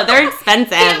was like, oh, they're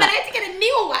expensive. Damn it, I have to get a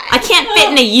new one. I can't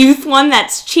fit in a youth one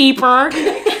that's cheaper.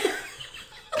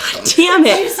 God damn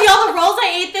Did you it. see all the rolls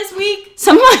I ate this week?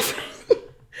 Some of my friends,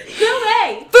 No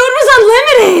way. food was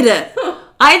unlimited.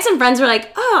 I had some friends who were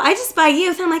like, oh, I just buy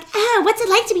youth. And I'm like, oh, what's it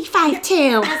like to be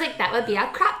 5'2"? I was like, that would be a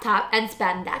crop top and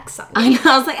spandex on I know.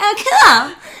 I was like,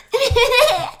 oh,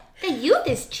 cool. The youth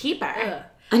is cheaper. Ugh.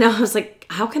 I know. I was like,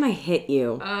 how can I hit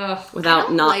you Ugh. without I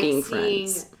don't not like being seeing-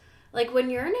 friends? Like when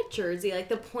you're in a jersey, like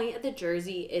the point of the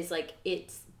jersey is like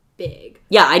it's big.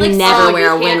 Yeah, I Like, never so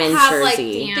wear a you can't women's have, like,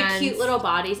 jersey. the cute little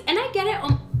bodies, and I get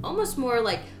it almost more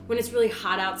like when it's really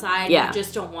hot outside. Yeah. You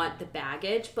just don't want the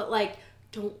baggage, but like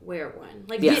don't wear one.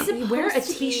 Like Yeah. it's You wear a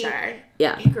supposed to be t-shirt.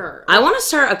 Yeah. bigger. I want to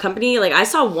start a company. Like, I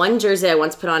saw one jersey I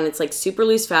once put on. It's like super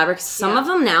loose fabric. Some Yeah. of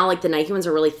them now, like the Nike ones,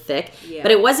 are really thick. Yeah.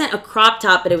 But it wasn't a crop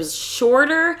top, but it was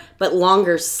shorter but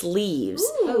longer sleeves.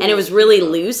 Ooh. And it was really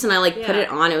loose. And I like put Yeah. it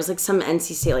on. It was like some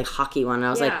NC State like hockey one. And I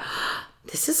was like, Yeah.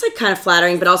 this is like kind of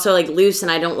flattering, but also like loose. And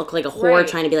I don't look like a whore Right.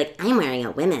 trying to be like, I'm wearing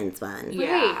a women's one.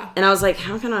 Yeah. And I was like,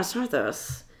 how can I start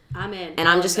this? I'm in. And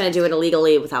I'm just going to do it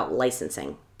illegally without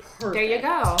licensing. Perfect. There you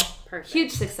go. Perfect.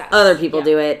 Huge success. Other people Yeah.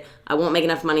 do it. I won't make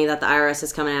enough money that the IRS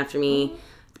is coming after me.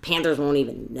 The Panthers won't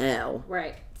even know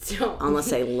Right. So unless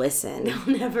they listen.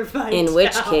 I'll never find In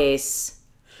which out. case,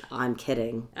 I'm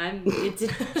kidding. It's a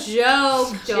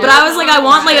joke. But I was like, I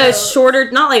want like a Joke.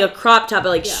 shorter, not like a crop top, but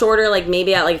like Yeah. shorter, like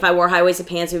maybe at, like if I wore high waisted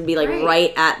pants, it would be like Right.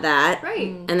 right at that. Right.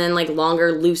 And then like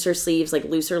longer, looser sleeves, like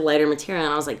looser, lighter material.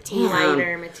 And I was like, damn.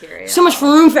 Lighter material. So much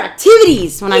room for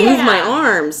activities when I move Yeah. my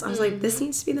arms. I was like, this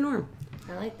needs to be the norm.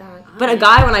 I like that. But a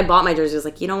guy, when I bought my jersey, was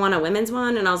like, you don't want a women's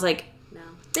one? And I was like, No.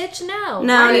 Bitch, no.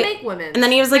 No, Why do he- you make women? and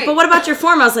then he was like, Right. but what about your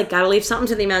form? I was like, gotta leave something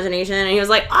to the imagination. And he was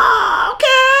like, oh,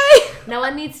 okay. No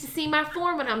one needs to see my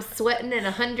form when I'm sweating in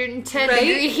 110 Right?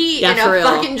 degree heat Yeah, in for a real.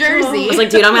 fucking jersey. I was like,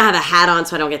 dude, I'm gonna have a hat on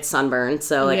so I don't get sunburned.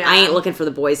 So like, I Yeah. ain't looking for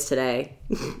the boys today.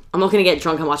 I'm looking to get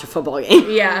drunk and watch a football game.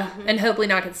 yeah, and hopefully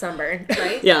not get sunburned.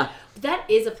 Right. Yeah. That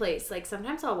is a place. Like,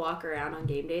 sometimes I'll walk around on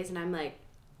game days and I'm like,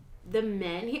 the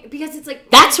men here, because it's like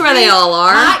That's where they all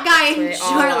are. hot guy where in they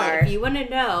all Charlotte. are. If you want to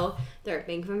know, they're at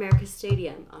Bank of America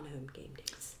Stadium on home game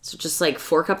days. So just like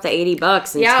fork up the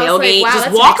 $80 and Yeah, I was like, tailgate. wow, just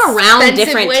that's walk an around expensive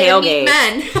different way to meet tailgates.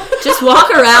 men. Just walk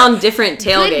around different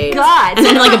tailgates. Good God. And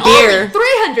then like a beer.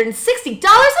 $360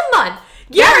 a month.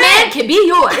 Your man can be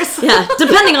yours. Yeah,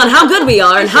 depending on how good we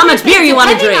are and how much beer you want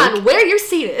to Depending drink. on where your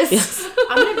seat is.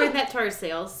 I'm gonna bring that to our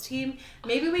sales team.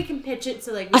 Maybe we can pitch it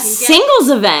so like we A can singles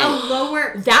get event. a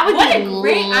lower. That would what be a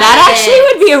great. lit. That idea. actually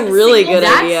would be a really good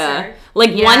Singles idea. dancer. Like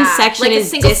one Yeah, section like a is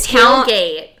single discount.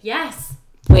 tailgate. Yes.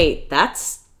 Wait,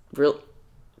 that's real.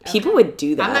 People would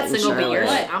do that. I'm not in single, but you're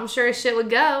Charlotte. What? I'm sure shit would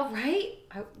go. Right.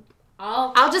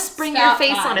 I'll just bring Stop your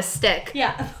face by. on a stick.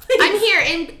 Yeah. I'm here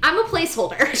and I'm a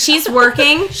placeholder. She's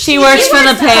working. She works for the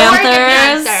works for the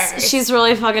Panthers. Panthers. She's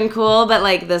really fucking cool, but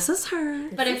like this is her.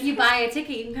 But if you buy a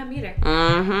ticket, you can come meet her.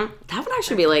 Mm-hmm. That would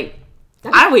actually be like,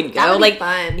 I would that go. would be Like,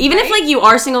 fun, even if right? like you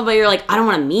are single, but you're like, I don't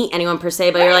want to meet anyone per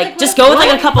se, but you're Right, like, like, just what go with if-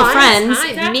 like a couple Fun friends. time.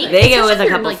 Exactly. Meet- They go especially with a if you're,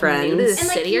 couple like, new to friends. the And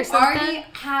like city you or something. already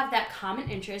have that common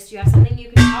interest. You have something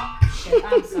you can talk. Shit,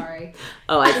 I'm sorry.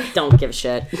 Oh, I don't give a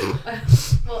shit.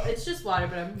 Well, it's just water,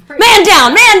 but I'm Man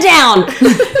down, man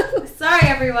down. sorry,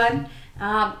 everyone.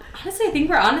 Honestly, I think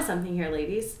we're onto something here,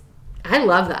 ladies. I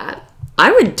love that.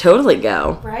 I would totally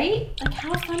go. Right? Like,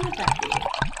 how fun would that be?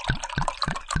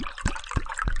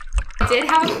 I did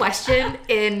have a question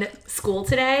in school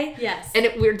today. Yes. And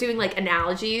we were doing like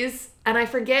analogies, and I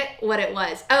forget what it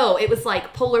was. Oh, it was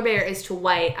like polar bear is to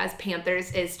white as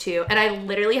Panthers is to, and I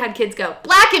literally had kids go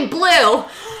black and blue, and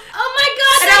Oh my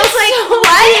god! I was like,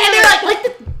 what? And they're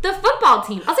like the football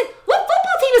team. I was like, what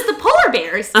football team is the polar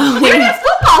bears? Oh, Where yeah. does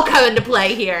football come into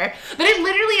play here? But it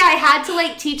literally, I had to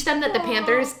like teach them that the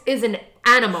Panthers is an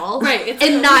animal, Right, it's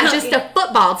and a- not just a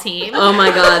football team. Oh my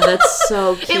god, that's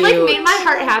so cute. It like made my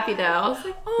heart happy though. I was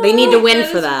like, They need to win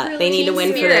that for is that. really They need to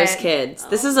win for spirit. those kids.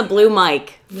 This is a blue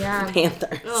mic. Yeah. For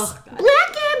Panthers. Oh, God.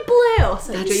 black and blue. It's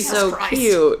like, That's Jesus so Christ.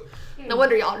 cute. No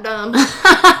wonder y'all are dumb.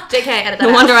 JK, edit that No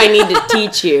out. wonder I need to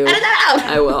teach you. Edit that out.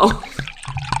 I will.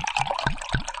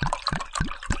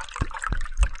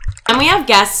 And we have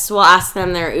guests. We'll ask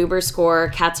them their Uber score,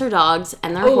 cats or dogs,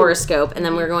 and their horoscope, and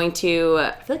then we're going to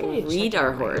feel like I need to read check our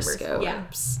out my Uber horoscope. Yeah.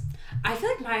 I feel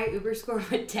like my Uber score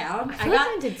went down. I feel like got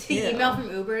I did the too. email from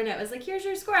Uber and it was like, here's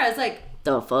your score. I was like,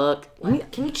 The fuck?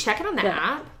 Can you check it on the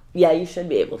app? Yeah, you should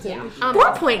be able to. yeah.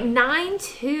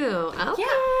 4.92. Okay.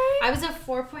 Yeah. I was at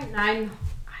 4.9.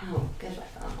 Oh, good.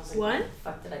 What?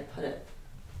 fuck did I put it?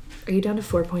 Are you down to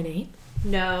 4.8?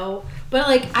 No. But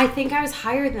like, I think I was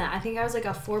higher than that. I think I was like a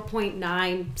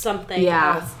 4.9 something.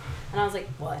 Yeah. else. And I was like,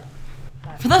 what?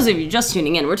 For those of you just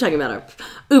tuning in, we're talking about our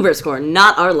Uber score,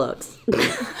 not our looks.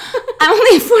 I'm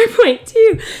only at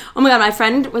 4.2. Oh my god, my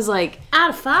friend was like, Out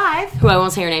of 5. who I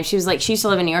won't say her name, she was like, she used to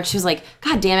live in New York. She was like,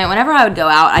 God damn it, whenever I would go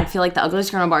out, I'd feel like the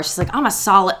ugliest girl in a bar. She's like, I'm a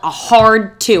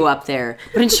hard 2 up there.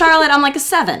 But in Charlotte, I'm like a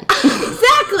 7.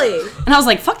 Exactly. And I was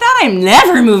like, fuck that, I'm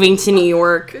never moving to New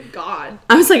York. Good God.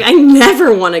 I was like, I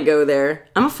never want to go there.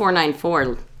 I'm a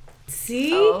 494.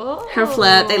 See? Her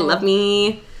flip, they love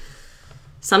me.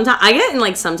 Sometimes I get in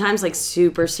like sometimes like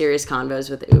super serious convos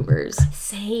with Ubers.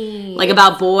 Same. Like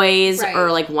about boys, Right.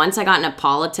 or like once I got into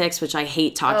politics, which I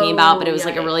hate talking about, but it was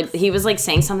like a really, yikes. he was like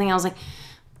saying something, I was like,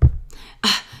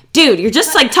 dude, you're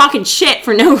just like talking shit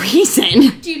for no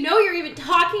reason. Do you know what you're even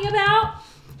talking about?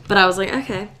 But I was like,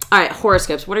 okay. All right,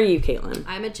 horoscopes. What are you, Caitlin?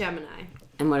 I'm a Gemini.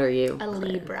 And what are you? a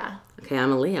Libra. Okay,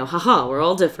 I'm a Leo. Haha, we're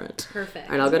all different. Perfect.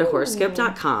 All right, I'll go to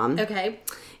horoscope.com. Okay.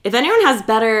 If anyone has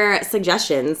better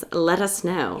suggestions, let us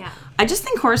know. Yeah. I just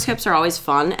think horoscopes are always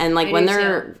fun, and like I when do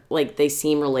they're like they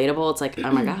seem relatable, it's like,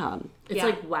 oh my god. It's Yeah.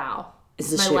 like, wow. Is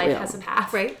this My shit life real? has a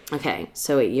path. Right? Okay,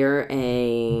 so you're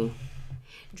a.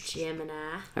 Gemini.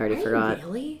 I already forgot.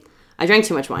 Really? I drank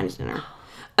too much wine at dinner.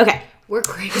 Okay, We're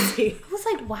crazy. I was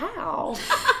like, wow.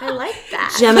 I like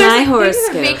that. Gemini Things are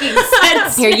horoscope. making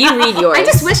sense. Here, you read yours. I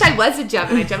just wish I was a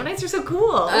Gemini. Geminis are so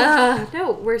cool.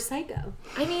 No, we're psycho.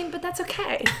 I mean, but that's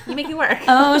okay. You make it work.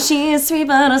 Oh, she is sweet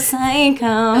but a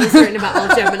psycho. It's written about all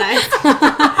Geminis.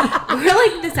 We're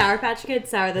like the Sour Patch Kids,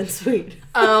 sour than sweet.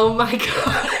 Oh my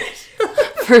god.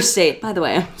 First date. By the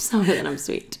way, I'm sorry that I'm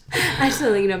sweet. I just want to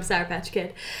let you know I'm Sour Patch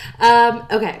Kid.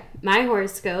 Okay, my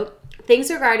horoscope. Things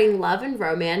regarding love and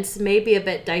romance may be a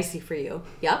bit dicey for you.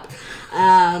 Yep.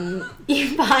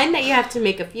 You find that you have to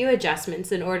make a few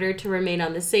adjustments in order to remain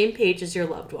on the same page as your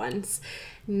loved ones.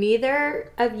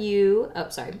 Neither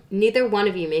one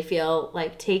of you may feel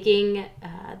like taking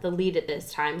the lead at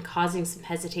this time, causing some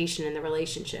hesitation in the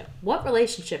relationship. What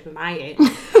relationship am I in?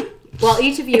 While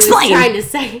each of you Explain. is trying to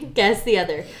second guess the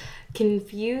other.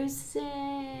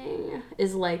 Confusing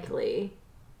is likely.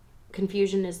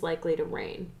 Confusion is likely to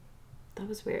reign. That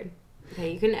was weird.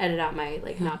 Okay, you can edit out my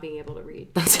not being able to read.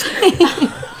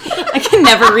 I can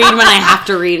never read when I have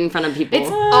to read in front of people. It's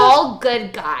all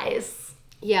good, guys.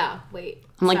 Yeah, wait.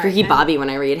 I'm like Sorry, Ricky Bobby when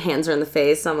I read hands are in the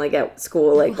face. I'm like at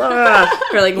school, like, "Ah,"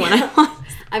 or like when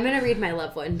I'm going to read my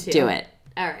love one too. do it.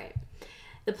 All right.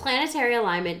 The planetary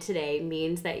alignment today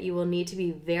means that you will need to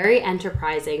be very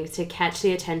enterprising to catch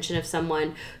the attention of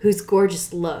someone whose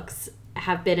gorgeous looks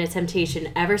have been a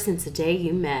temptation ever since the day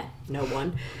you met no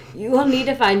one. You will need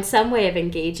to find some way of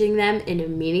engaging them in a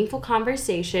meaningful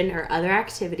conversation or other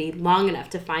activity long enough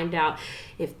to find out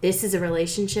if this is a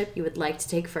relationship you would like to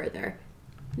take further.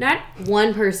 Not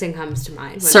one person comes to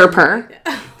mind. Sir Per.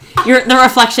 You're the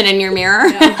reflection in your mirror.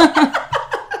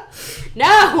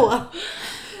 No!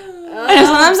 And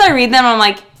sometimes I read them, I'm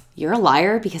like, you're a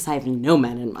liar because I have no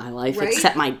men in my life Right?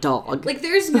 except my dog. Like,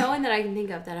 there's no one that I can think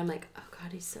of that I'm like, oh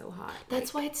god, he's so hot.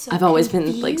 That's why it's so I've always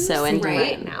been like so into confusing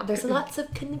Right? it. now. There's lots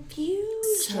of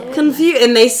confusion. Confused,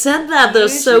 and they said that they're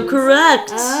so correct.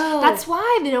 Oh. That's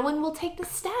why no one will take the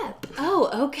step. Oh,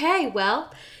 okay.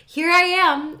 Well, here I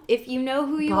am. If you know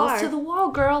who you Balls are. to the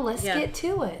wall, girl. Let's Yeah. get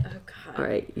to it. Oh, God. All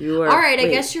right, you are. All right, I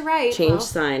wait, guess you're right. Change Well,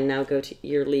 sign. Now go to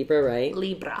your Libra, right?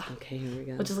 Libra. Okay, here we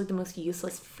go. Which is like the most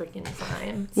useless freaking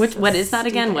sign. It's What is that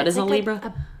again? What is It's a like Libra?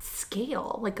 A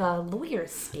scale, like a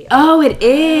lawyer's scale. Oh, it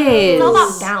is. It's all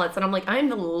about balance, and I'm like, I'm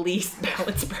the least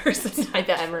balanced person I've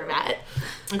ever met.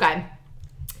 Okay.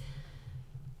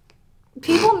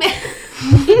 People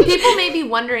may be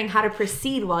wondering how to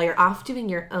proceed while you're off doing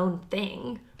your own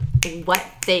thing. What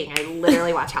thing? I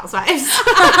literally watch Housewives.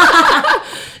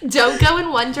 Don't go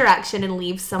in one direction and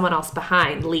leave someone else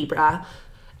behind, Libra.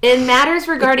 In matters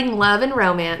regarding love and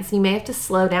romance, you may have to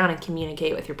slow down and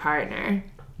communicate with your partner.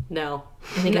 No.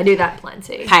 I think I do that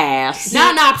plenty. Pass.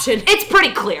 not an option. It's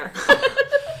pretty clear.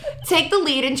 Take the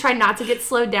lead and try not to get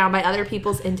slowed down by other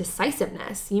people's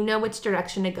indecisiveness. You know which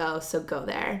direction to go, so go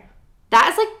there. That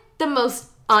is like the most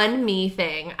un-me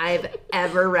thing I've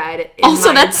ever read. Also,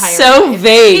 my that's entire so life.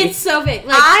 vague. It's so big.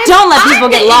 Like, Don't let people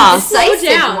I'm get the lost. indecisive Slow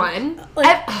down. one.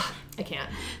 Like- I can't.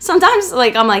 Sometimes,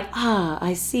 like, I'm like,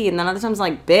 I see. And then other times, I'm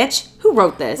like, bitch, who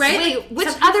wrote this? Right? Wait, Like, which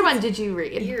sometimes other one did you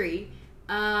read? Eerie.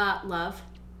 Love.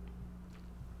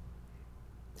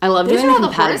 I love These doing are the all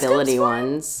the compatibility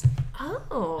horoscopes ones.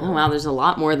 Oh. Oh, wow, there's a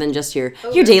lot more than just your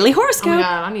daily Oh horoscope. my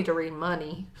god, I need to read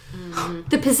money.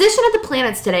 The position of the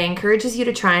planets today encourages you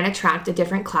to try and attract a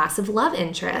different class of love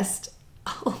interest.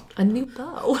 Oh, a new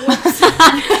beau.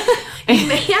 You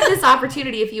may have this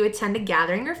opportunity if you attend a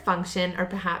gathering or function, or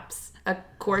perhaps a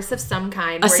course of some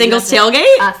kind. A where you singles have to-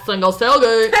 tailgate? A singles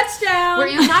tailgate. Touchdown! Where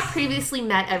you have not previously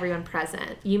met everyone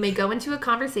present. You may go into a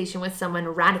conversation with someone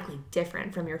radically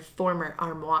different from your former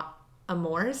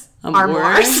amours.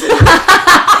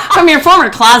 From your former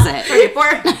closet.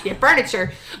 Your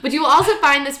furniture. But you will also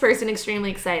find this person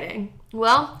extremely exciting.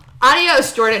 Well,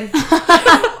 adios, Jordan.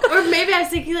 Or maybe I was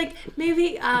thinking, like,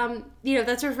 maybe,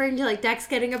 that's referring to, like, Dex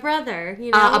getting a brother,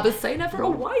 you know? I've been saying that for a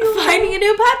while. Finding a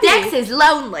new puppy. Dex is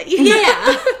lonely.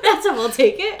 Yeah, that's how we'll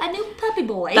take it. A new puppy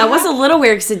boy. That was a little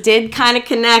weird because it did kind of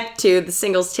connect to the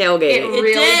singles tailgate. It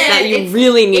really did. that you It's-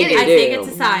 really need to I do. think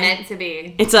it's a sign. meant to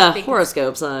be. It's a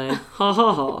horoscope sign. Ha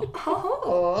ha ha.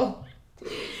 Oh.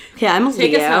 Okay, I'm a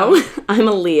Take us Leo. I'm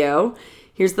a Leo.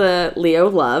 Here's the Leo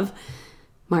love.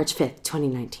 March 5th,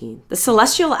 2019. The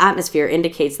celestial atmosphere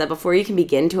indicates that before you can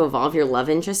begin to evolve your love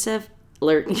interest No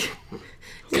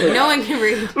one can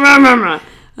read. I'm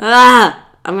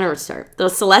going to restart. The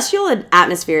celestial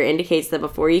atmosphere indicates that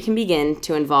before you can begin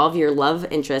to involve your love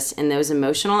interest in those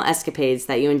emotional escapades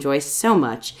that you enjoy so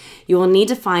much, you will need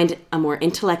to find a more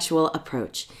intellectual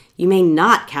approach. You may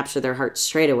not capture their heart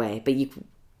straight away, but you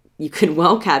could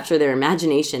well capture their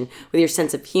imagination with your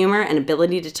sense of humor and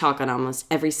ability to talk on almost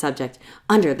every subject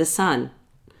under the sun.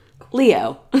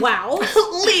 Leo. Wow.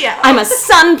 Leo. I'm a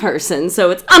sun person, so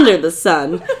it's under the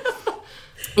sun.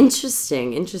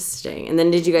 Interesting. And then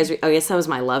did you guys I guess that was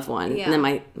my love one. Yeah. And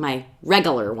then my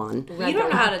regular one. You don't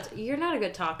know how to. You're not a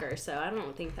good talker, so I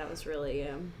don't think that was really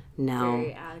No.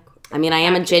 very adequate. I mean, I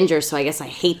am a ginger, so I guess I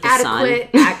hate the Adequate,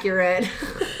 accurate.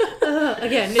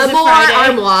 Again, is it Amour, Friday?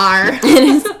 armoire.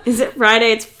 sun. Is it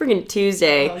Friday? It's freaking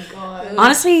Tuesday. Oh, God.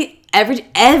 Honestly,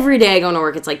 every day I go into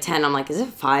work, it's like 10. I'm like, is it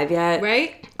 5 yet?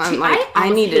 Right? I'm like, I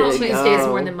need hate to go. Tuesdays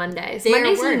more than Mondays. They are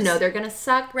Mondays you worse. know they're gonna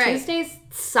suck. Right. Tuesdays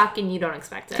suck and you don't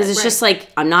expect it. Because it's Right. just like,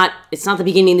 it's not the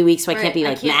beginning of the week, so I Right. can't be I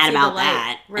like can't mad see the about light.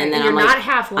 that. Right. And then You're I'm like, not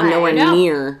halfway. I'm nowhere No.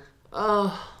 near. Oh,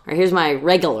 All right, here's my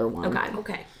regular one. okay.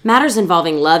 Okay. Matters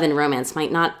involving love and romance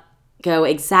might not go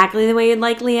exactly the way you'd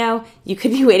like, Leo. You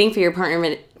could be waiting for your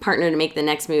partner to make the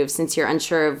next move since you're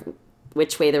unsure of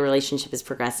which way the relationship is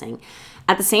progressing.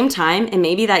 At the same time, it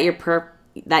may be that your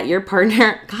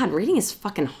partner, God, reading is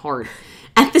fucking hard.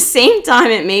 At the same time,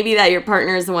 it may be that your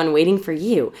partner is the one waiting for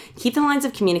you. Keep the lines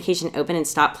of communication open and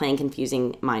stop playing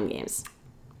confusing mind games.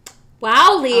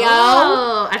 Wow, Leo.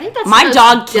 Oh, I think that's My so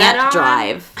dog dead can't on.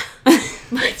 drive.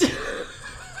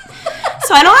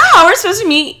 So I don't know how we're supposed to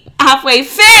meet halfway.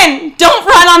 Finn, don't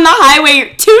run on the highway.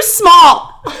 You're too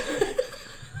small.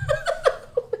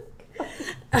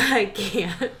 I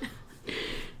can't.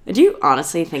 I do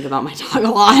honestly think about my dog a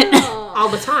lot. All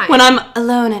the time. When I'm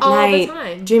alone at All the night,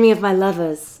 time. dreaming of my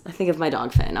lovers, I think of my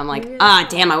dog Finn. I'm like,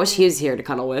 damn, I wish he was here to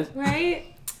cuddle with. Right?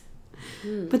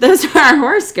 But those are our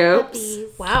horoscopes.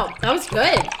 Wow, that was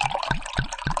good.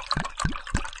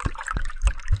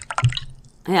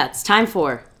 Yeah, it's time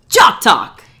for Jock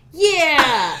Talk.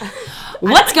 Yeah.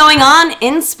 What's going on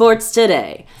in sports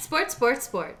today? Sports.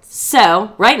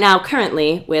 So, right now,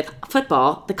 currently, with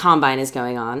football, the combine is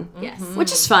going on. Yes.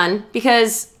 Which is fun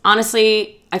because,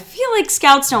 honestly, I feel like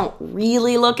scouts don't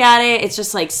really look at it. It's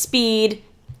just like speed,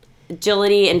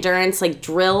 agility, endurance, like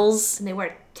drills. And they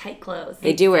wear tight clothes.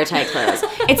 They do wear tight clothes.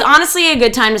 It's honestly a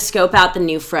good time to scope out the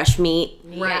new fresh meat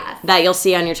Right. that you'll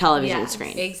see on your television Yes.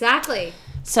 screen. Exactly.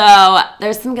 So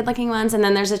there's some good looking ones, and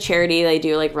then there's a charity they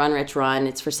do like Run Rich Run.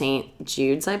 It's for St.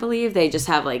 Jude's, I believe. They just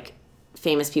have like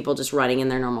famous people just running in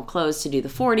their normal clothes to do the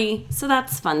 40. So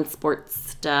that's fun sports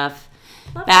stuff.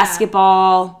 Love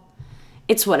Basketball.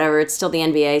 It's whatever. It's still the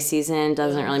NBA season.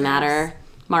 Doesn't really matter.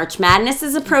 March Madness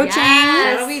is approaching.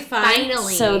 Yes, That'll be fun.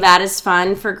 Finally. So that is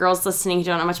fun for girls listening who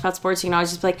don't know much about sports. You can always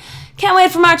just be like, can't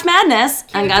wait for March Madness.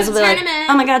 And wait guys for will the be like, tournament.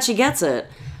 oh my God, she gets it.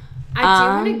 I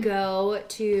do want to go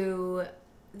to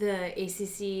the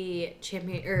ACC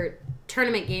champion or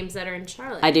tournament games that are in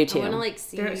Charlotte. I do too. I want to like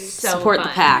see. They're so Support the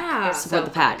fun. pack. Yeah. Support So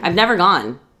the pack. fun. I've never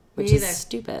gone, which Me is either.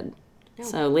 stupid.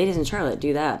 So ladies in Charlotte,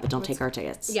 do that, but don't take our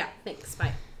tickets. Yeah. Thanks.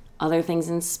 Bye. Other things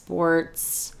in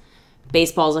sports.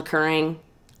 Baseball's occurring.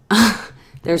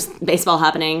 There's baseball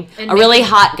happening. And a really making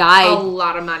hot guy. A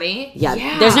lot of money.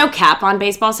 Yeah. There's no cap on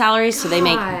baseball salaries, so they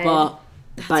make God.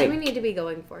 That's like what we need to be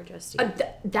going for, Justy.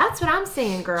 That's what I'm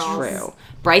saying, girls. true.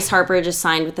 Bryce Harper just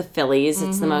signed with the Phillies.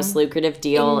 It's the most lucrative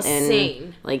deal Insane.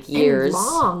 in like And years.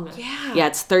 long. yeah. Yeah,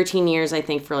 it's 13 years, I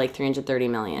think, for like $330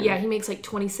 million. Yeah, he makes like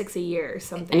 26 a year or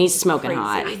something. And he's It's smoking crazy.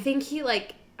 hot. I think he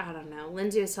like I don't know.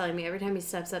 Lindsay was telling me every time he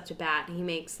steps up to bat, he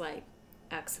makes like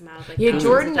X amount of like. Yeah, thousands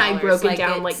Jordan of and I dollars. broke it down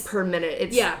it's- like per minute.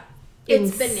 It's Yeah.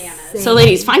 It's insane. bananas. So,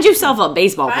 ladies, find yourself a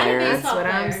baseball Find a player. baseball That's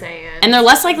what I'm player. saying. And they're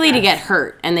less likely to get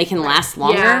hurt, and they can last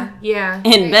longer Yeah.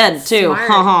 in bed, too. Smart.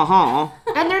 Ha ha ha.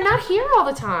 And they're not here all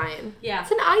the time. Yeah. It's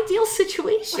an ideal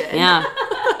situation. Yeah.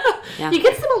 Yeah. You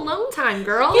get some alone time,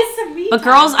 girls. But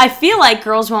girls, I feel like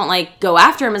girls won't like go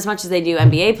after him as much as they do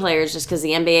NBA players, just because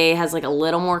the NBA has like a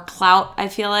little more clout. I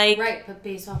feel like Right, but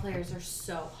baseball players are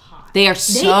so hot. they are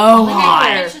so like, I think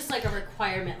hot. it's just like a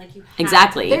requirement. Like you have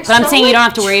Exactly. They're But I'm so, saying you like, don't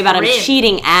have to worry about him trim.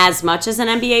 cheating as much as an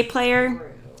NBA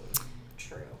player.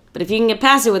 True. But if you can get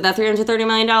past it with that $330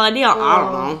 million deal, I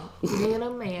don't know. Man,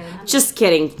 oh man. Just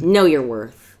kidding. Know your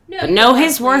worth. Know But your know worth,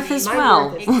 his worth lady. as My well.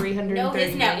 worth is $330 Know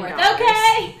his net million. worth.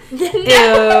 Okay.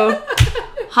 Ew.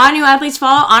 Hot new athletes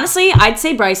follow. Honestly, I'd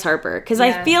say Bryce Harper because I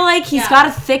Yeah. feel like he's Yeah. got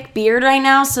a thick beard right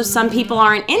now, so some people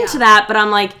aren't into Yeah. that. But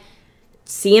I'm like,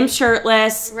 see him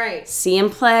shirtless, Right. see him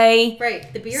play,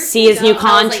 Right. The beard. see can his new go.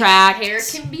 contract. Hair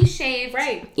can be shaved.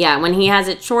 Right. Yeah, when he has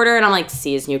it shorter, and I'm like,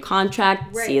 see his new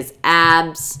contract, Right. see his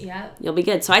abs. Yeah. You'll be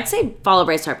good. So I'd say follow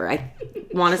Bryce Harper. I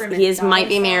want to. He is might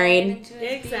be married,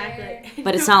 Exactly.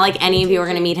 but it's not like any of you are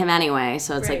going to meet him anyway.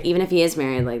 So it's like Right. even if he is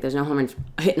married, like there's no harm in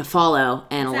hitting a follow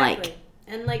and a like. Exactly.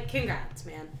 And like, congrats,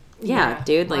 man. Yeah, Yeah.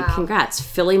 dude, like Wow. congrats.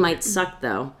 Philly might suck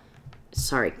though.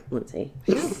 Sorry, Lindsay.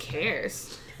 Who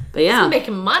cares? But yeah,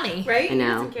 Making money. Right? I know.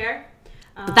 He doesn't care.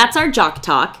 but that's our jock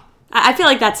talk. I feel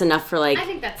like that's enough for like I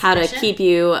think that's how to sufficient. keep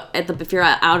you at the if you're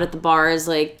out at the bars,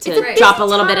 like to It's a busy drop a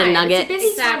little bit of time. nuggets. It's a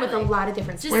busy time with a Exactly. lot of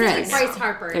different Just sports. There like is. Bryce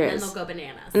Harper, There and is. then they'll go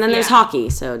bananas. And then there's Yeah. hockey,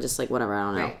 so just like whatever, I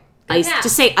don't know. Right. Ice, Yeah.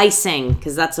 just say icing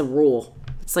because that's a rule.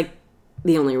 It's like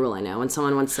the only rule I know. And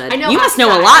someone once said, I know "You must know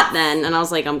a offsides. lot then," and I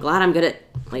was like, "I'm glad I'm good at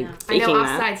like Yeah. I faking know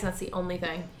that." offsides, that's the only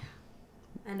thing.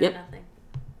 I know Yep. nothing.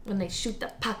 When they shoot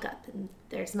the puck up and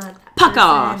there's not that Puck person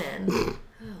off. And,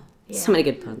 yeah. So many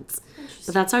good puns.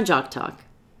 But that's our jock talk.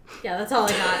 Yeah, that's all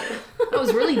I got. That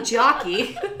was really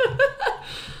jockey.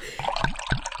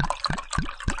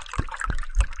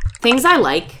 Things I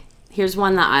like. Here's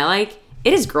one that I like.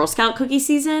 It is Girl Scout cookie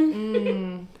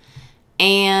season.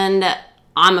 And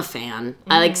I'm a fan.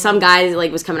 I like some guy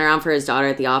like was coming around for his daughter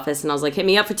at the office and I was like, hit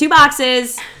me up for 2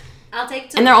 boxes. I'll take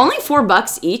two. And they're only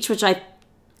 $4 each, which I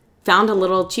found a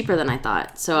little cheaper than I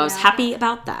thought. So I was happy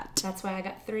about that. That's why I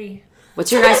got 3.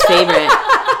 What's your guys' favorite?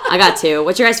 I got 2.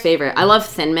 What's your guys' favorite? I love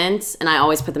Thin Mints, and I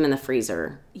always put them in the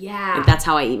freezer. Yeah. Like, that's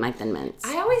how I eat my Thin Mints.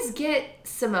 I always get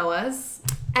Samoas,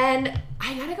 and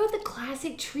I gotta go with the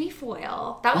classic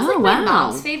trefoil. That was Oh, like my wow.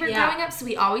 mom's favorite Yeah. growing up, so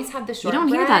we always had the You shortbread.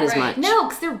 don't hear that as Right. much. No,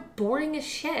 because they're boring as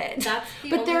shit. That's the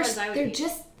but only ones I would they're eat.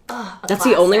 just a That's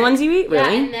the only classic. ones you eat?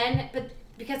 Really? Yeah, and then but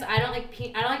because I don't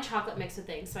like chocolate mixed with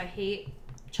things, so I hate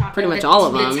chocolate. Pretty much with- all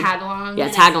of The them. tag-alongs. Yeah,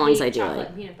 and tagalongs hate I do chocolate like.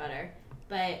 and peanut butter,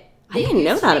 but I didn't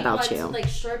know used to that make about ones you. with, like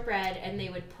shortbread, and they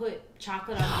would put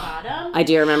chocolate on the bottom. I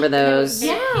do remember And it was those.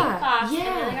 in a pink Yeah, box, and yeah.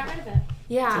 then they got rid of it.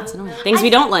 Yeah. That's annoying. Things we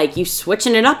don't like, you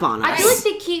switching it up on us. I feel like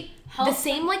they keep the Health-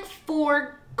 same like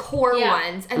 4 core Yeah.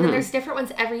 ones, and then there's different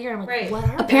ones every year. I'm like, Right. what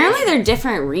are Apparently they? they're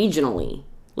different regionally.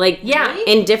 Like, Yeah. Really?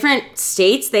 in different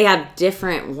states, they have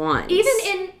different ones. Even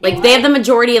in Like, they have the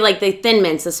majority of, like, the Thin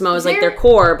Mints, the Samoas, like, their They're-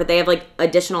 core, but they have, like,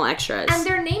 additional extras. and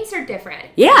their names are different.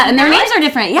 Yeah, and their Matt- names are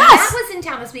different, Matt yes! was in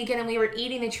town this weekend, and we were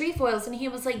eating the trefoils, and he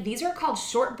was like, "These are called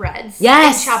shortbreads."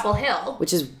 Yes. in Chapel Hill.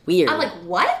 Which is weird. I'm like,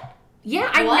 what?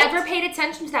 Yeah, I What? never paid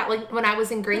attention to that when I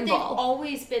was in But they've Greenville.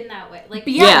 always been that way. Like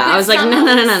But Yeah, but I was like, some no, of-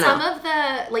 no, no, no, no. Some of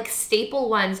the like staple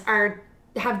ones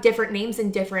have different names in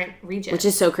different regions. Which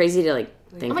is so crazy to, like,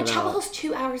 think I'm like, Chapel about. Hill's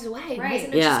 2 hours away. Why Right.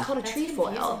 isn't it Yeah. just called a That's trefoil?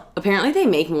 confusing. Apparently they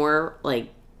make more, like,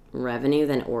 revenue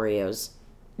than Oreos.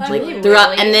 Like, Really?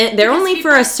 throughout, and they're Because only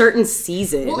for a certain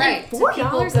season. Well, right, so $4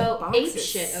 people a go box ape is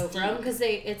shit over them because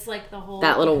it's like the whole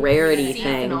That little rarity thing.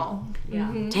 Seasonal. Yeah.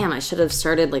 Damn, I should have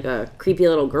started, like, a creepy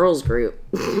little girls group.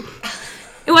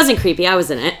 It wasn't creepy, I was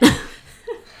in it.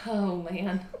 Oh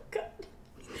man.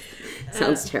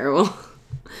 Sounds terrible.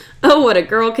 Oh, what a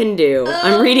girl can do.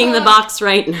 I'm reading the box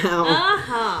right now.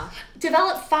 Uh-huh.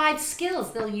 Develop 5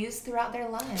 skills they'll use throughout their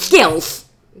lives. Skills.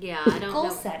 Yeah, I don't Goal know.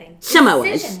 setting, Samoas.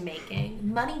 decision making,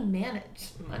 money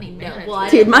management. well, I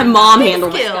Dude, my mom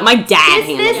handled skill. it. My dad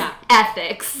handled Business it.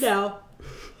 ethics. No.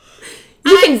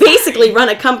 You can basically run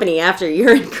a company after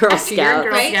you're in Girl After you're in Scouts.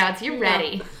 Girl Right? Scouts, you're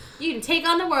ready. You can take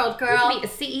on the world, Be girl. a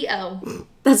CEO.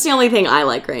 That's the only thing I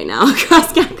like right now. Girl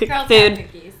Scout Girl Scout food.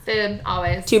 cookies. Food,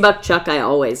 always. $2 Chuck I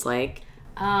always like.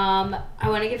 I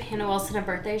want to give Hannah Wilson a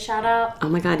birthday shout out. Oh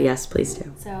my god, yes, please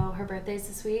do. So her birthday's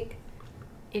this week.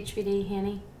 HBD,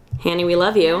 Hanny. Hanny, we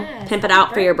love you. Yes, Pimp it happy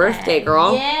out for your birthday. birthday,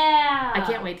 girl. Yeah. I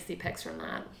can't wait to see pics from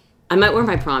that. I might wear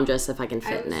my prom dress if I can I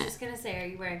fit in was it. just gonna say, are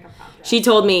you wearing a prom dress? She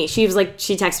told me, she was like,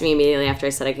 she texted me immediately after I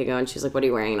said I could go, and she was like, what are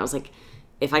you wearing? And I was like,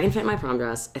 if I can fit my prom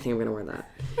dress, I think I'm gonna wear that.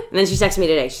 And then she texted me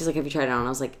today. She's like, have you tried it on? And I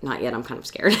was like, not yet. I'm kind of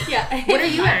scared. Yeah. What are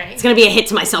you wearing? It's gonna be a hit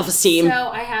to my self-esteem. So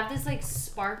I have this like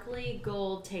sparkly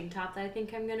gold tank top that I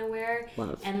think I'm gonna wear,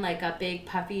 Love. and like a big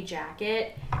puffy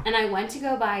jacket. And I went to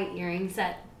go buy earrings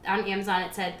that on Amazon.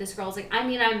 It said this girl's like, I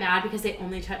mean, I'm mad because they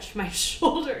only touched my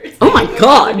shoulders. Oh my They went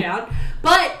God. down.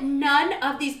 But none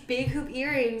of these big hoop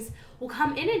earrings will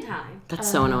come in time. That's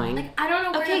so annoying. Like I don't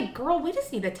know where. Okay, to- girl, we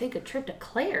just need to take a trip to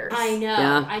Claire's. I know.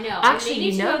 Yeah. I know. Actually, I may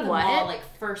you need to know go to the what? mall, like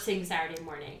first thing Saturday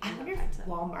morning. I wonder if find it's some.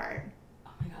 Walmart.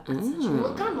 Oh my god, that's such a Mm.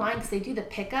 Look online because they do the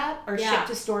pickup or Yeah. ship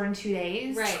to store in 2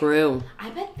 days. Right. True. I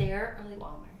bet there or like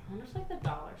Walmart. I wonder if like the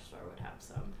dollar store would have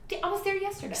some. I was there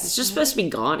yesterday. It's just supposed to be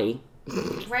gaudy.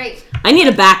 Right. I need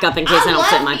a backup in case I, don't love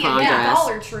fit my me a prom good dress.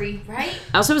 Dollar Tree. Right?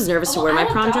 I also was nervous to Oh, wear I my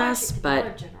love prom Dollar dress, Tree- but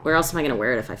Dollar General. where else am I gonna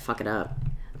wear it if I fuck it up?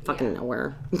 Fucking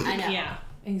nowhere. I know. Yeah,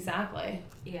 exactly.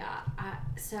 Yeah.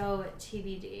 So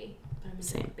TBD. But I'm gonna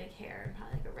Same. do big hair and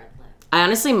probably like a red lip. I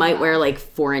honestly might wear like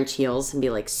 4-inch heels and be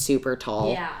like super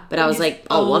tall. Yeah. But I was like,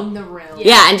 oh, Own what? the room.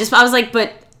 Yeah, and just I was like,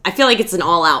 but I feel like it's an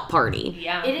all-out party.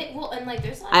 Yeah. Well, and like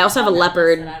there's a lot I also have a on that list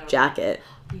leopard that I don't- jacket,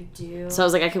 You do. so I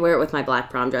was like, I could wear it with my black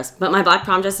prom dress. But my black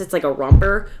prom dress, it's like a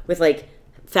romper with like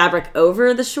fabric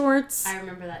over the shorts. I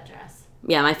remember that dress.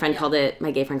 Yeah, my gay friend called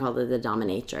it the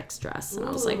dominatrix dress, and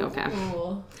I was like, okay.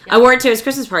 Ooh. I wore it to his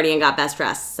Christmas party and got best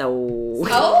dressed, so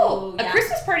Oh, yeah. a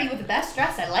Christmas party with the best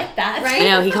dress. I like that. Right? I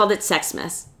know he called it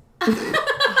Sexmas.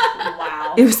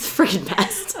 Wow. It was the freaking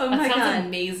best. Oh That my sounds god.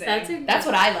 amazing. That's That's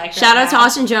what I like. Shout right out to now.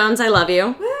 Austin Jones, I love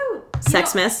you. Woo!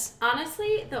 Sexmas.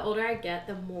 Honestly, the older I get,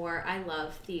 the more I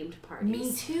love themed parties.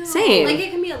 Me too. Same. Like it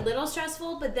can be a little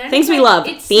stressful, but then Things it's we like, love,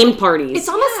 It's themed parties. It's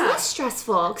almost Yeah. less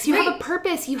stressful because you have Right. a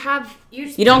purpose. You have,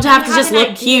 You don't have to have just an look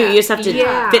idea. cute. You just have to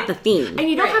Yeah. fit the theme. and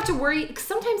you don't Right. have to worry. Cause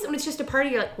sometimes when it's just a party,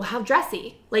 you're like, well, how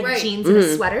dressy? Like Right. jeans and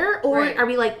a sweater, or Right. are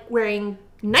we like wearing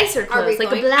nicer Are we clothes, like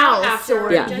a going out blouse, after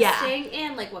or Yeah. just yeah. staying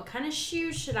in? Like, what kind of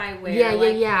shoes should I wear? Yeah,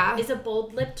 like, yeah. Is a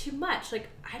bold lip too much? Like,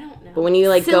 I don't know. But when you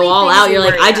like Silly go all things out, we you're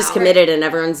like, worry I just about. committed, and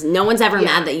no one's ever Yeah.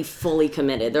 mad that you fully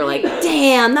committed. They're like,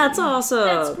 damn, that's awesome.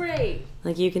 That's great.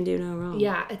 Like, you can do no wrong.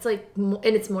 Yeah, it's like, and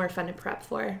it's more fun to prep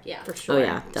for. Yeah. For sure. Oh,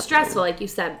 yeah, definitely. Stressful, like you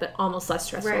said, but almost less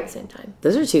stressful at Right. the same time.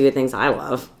 Those are 2 good things I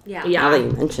love. Yeah. Yeah. Now that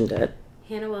you mentioned it.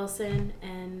 Hannah Wilson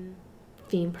and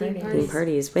Theme party. Theme Theme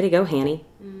parties. Way to go, Hanny.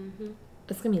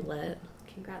 It's gonna be lit.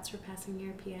 congrats for passing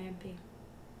your PIMP.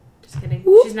 Just kidding.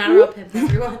 She's not a real pimp,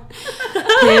 everyone.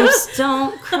 Pimps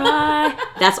don't cry.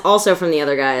 That's also from The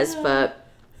Other Guys, but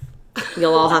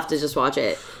you'll all have to just watch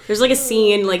it. There's like a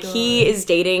scene, like he is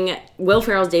dating, Will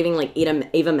Ferrell's dating like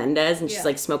Eva Mendes, and she's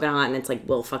like smoking hot, and it's like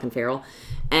Will fucking Ferrell.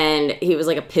 And he was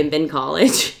like a pimp in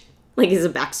college. Like, he's a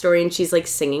backstory, and she's like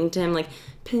singing to him like,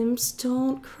 pimps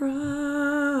don't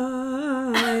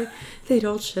cry, they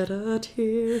don't shed a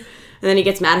tear. And then he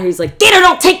gets mad at her, he's like, Gator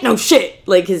don't take no shit!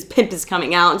 Like, his pimp is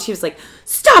coming out, and she was like,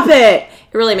 stop it!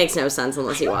 It really makes no sense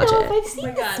unless you watch it. I've seen Oh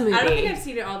my this god, movie. I don't think I've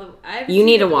seen it all the. You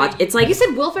need to watch. It's like, You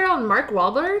said Will Ferrell and Mark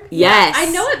Wahlberg? yes. I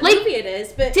know what Like, movie it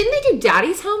is, but Didn't they do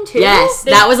Daddy's Home too? Yes,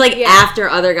 that was like yeah. after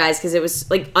Other Guys, because it was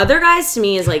like Other Guys to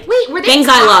me is like Wait, were they things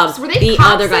cops? I love. Were they the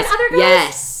cops Other in Guys. Other Guys?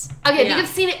 Yes, Okay, I think Yeah. I've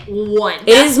seen it once. it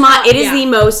is yeah. the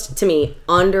most to me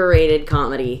underrated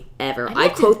comedy ever. I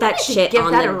quote that shit give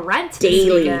on that the a rent this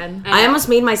daily. weekend. I almost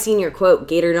made my senior quote: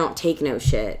 "Gator don't take no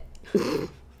shit."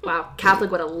 Wow,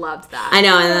 Catholic would have loved that. I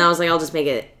know, and then I was like, I'll just make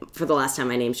it for the last time.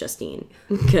 My name's Justine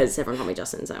because everyone called me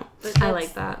Justin. So I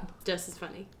like that. just as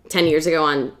funny. 10 years ago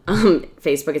on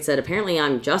Facebook, it said apparently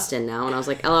I'm Justin now, and I was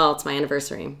like, oh, it's my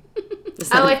anniversary. It's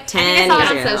Oh, I 10 think I saw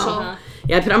years it on ago. social.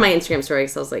 Yeah, I put it on my Instagram story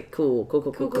because I was like, cool.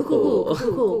 Cool.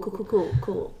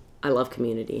 I love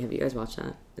Community. Have you guys watched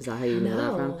that? Is that how you know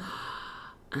that No. from?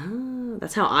 Oh,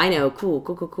 that's how I know. Cool.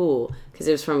 Because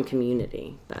it was from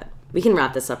Community. But we can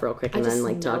wrap this up real quick and then just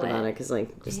like talk know about it. it because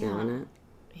like just knowing it.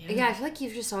 Yeah, I feel like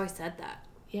you've just always said that.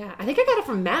 Yeah, I think I got it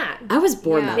from Matt. I was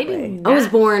born Yeah. that Maybe way. not. I was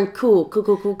born cool.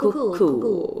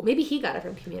 Cool. Maybe he got it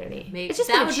from Community. Maybe It's just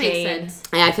that been would chain. make sense.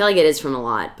 Yeah, I feel like it is from a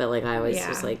lot, but like I always Yeah.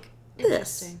 was like this.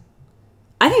 Interesting.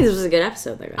 I think this was a good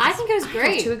episode, though, guys. I think it was I have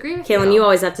great. to agree with Kaylin, you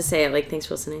always have to say it. Like, thanks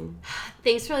for listening.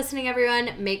 Thanks for listening,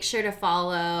 everyone. Make sure to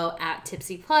follow at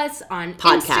Tipsy Plus on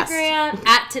Podcast. Instagram.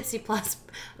 At Tipsy Plus.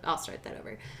 I'll start that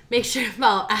over. Make sure to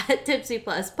follow at Tipsy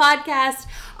Plus Podcast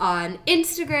on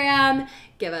Instagram.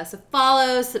 Give us a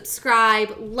follow,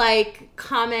 subscribe, like,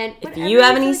 comment. If whatever you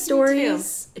have feel any like you need to do.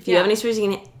 stories, you Yeah. have any stories, you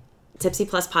can hit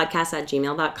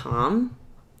tipsypluspodcast@gmail.com.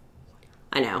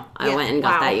 I know. I Yeah. went and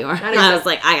got Wow. that URL. That is I a- was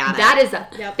like, I got it. That is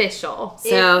official.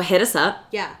 So hit us up.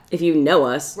 Yeah. If you know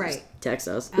us, Right. just text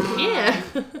us. Yeah.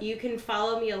 You can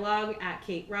follow me along at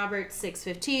Kate Roberts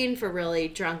 615 for really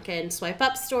drunken swipe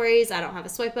up stories. I don't have a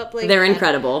swipe up link. They're but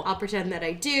incredible. I'll pretend that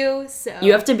I do. So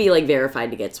You have to be like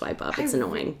verified to get swipe up. It's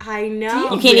annoying. I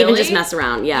know. You can't even Really? just mess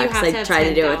around. Yeah, You because have I to have tried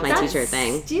to do it with my 10,000. t-shirt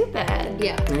thing. Stupid.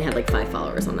 Yeah. And I had like 5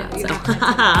 followers on that. You So have to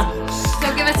have 10,000.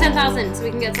 So give us 10,000 so we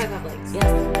can get swipe up links.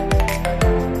 yes.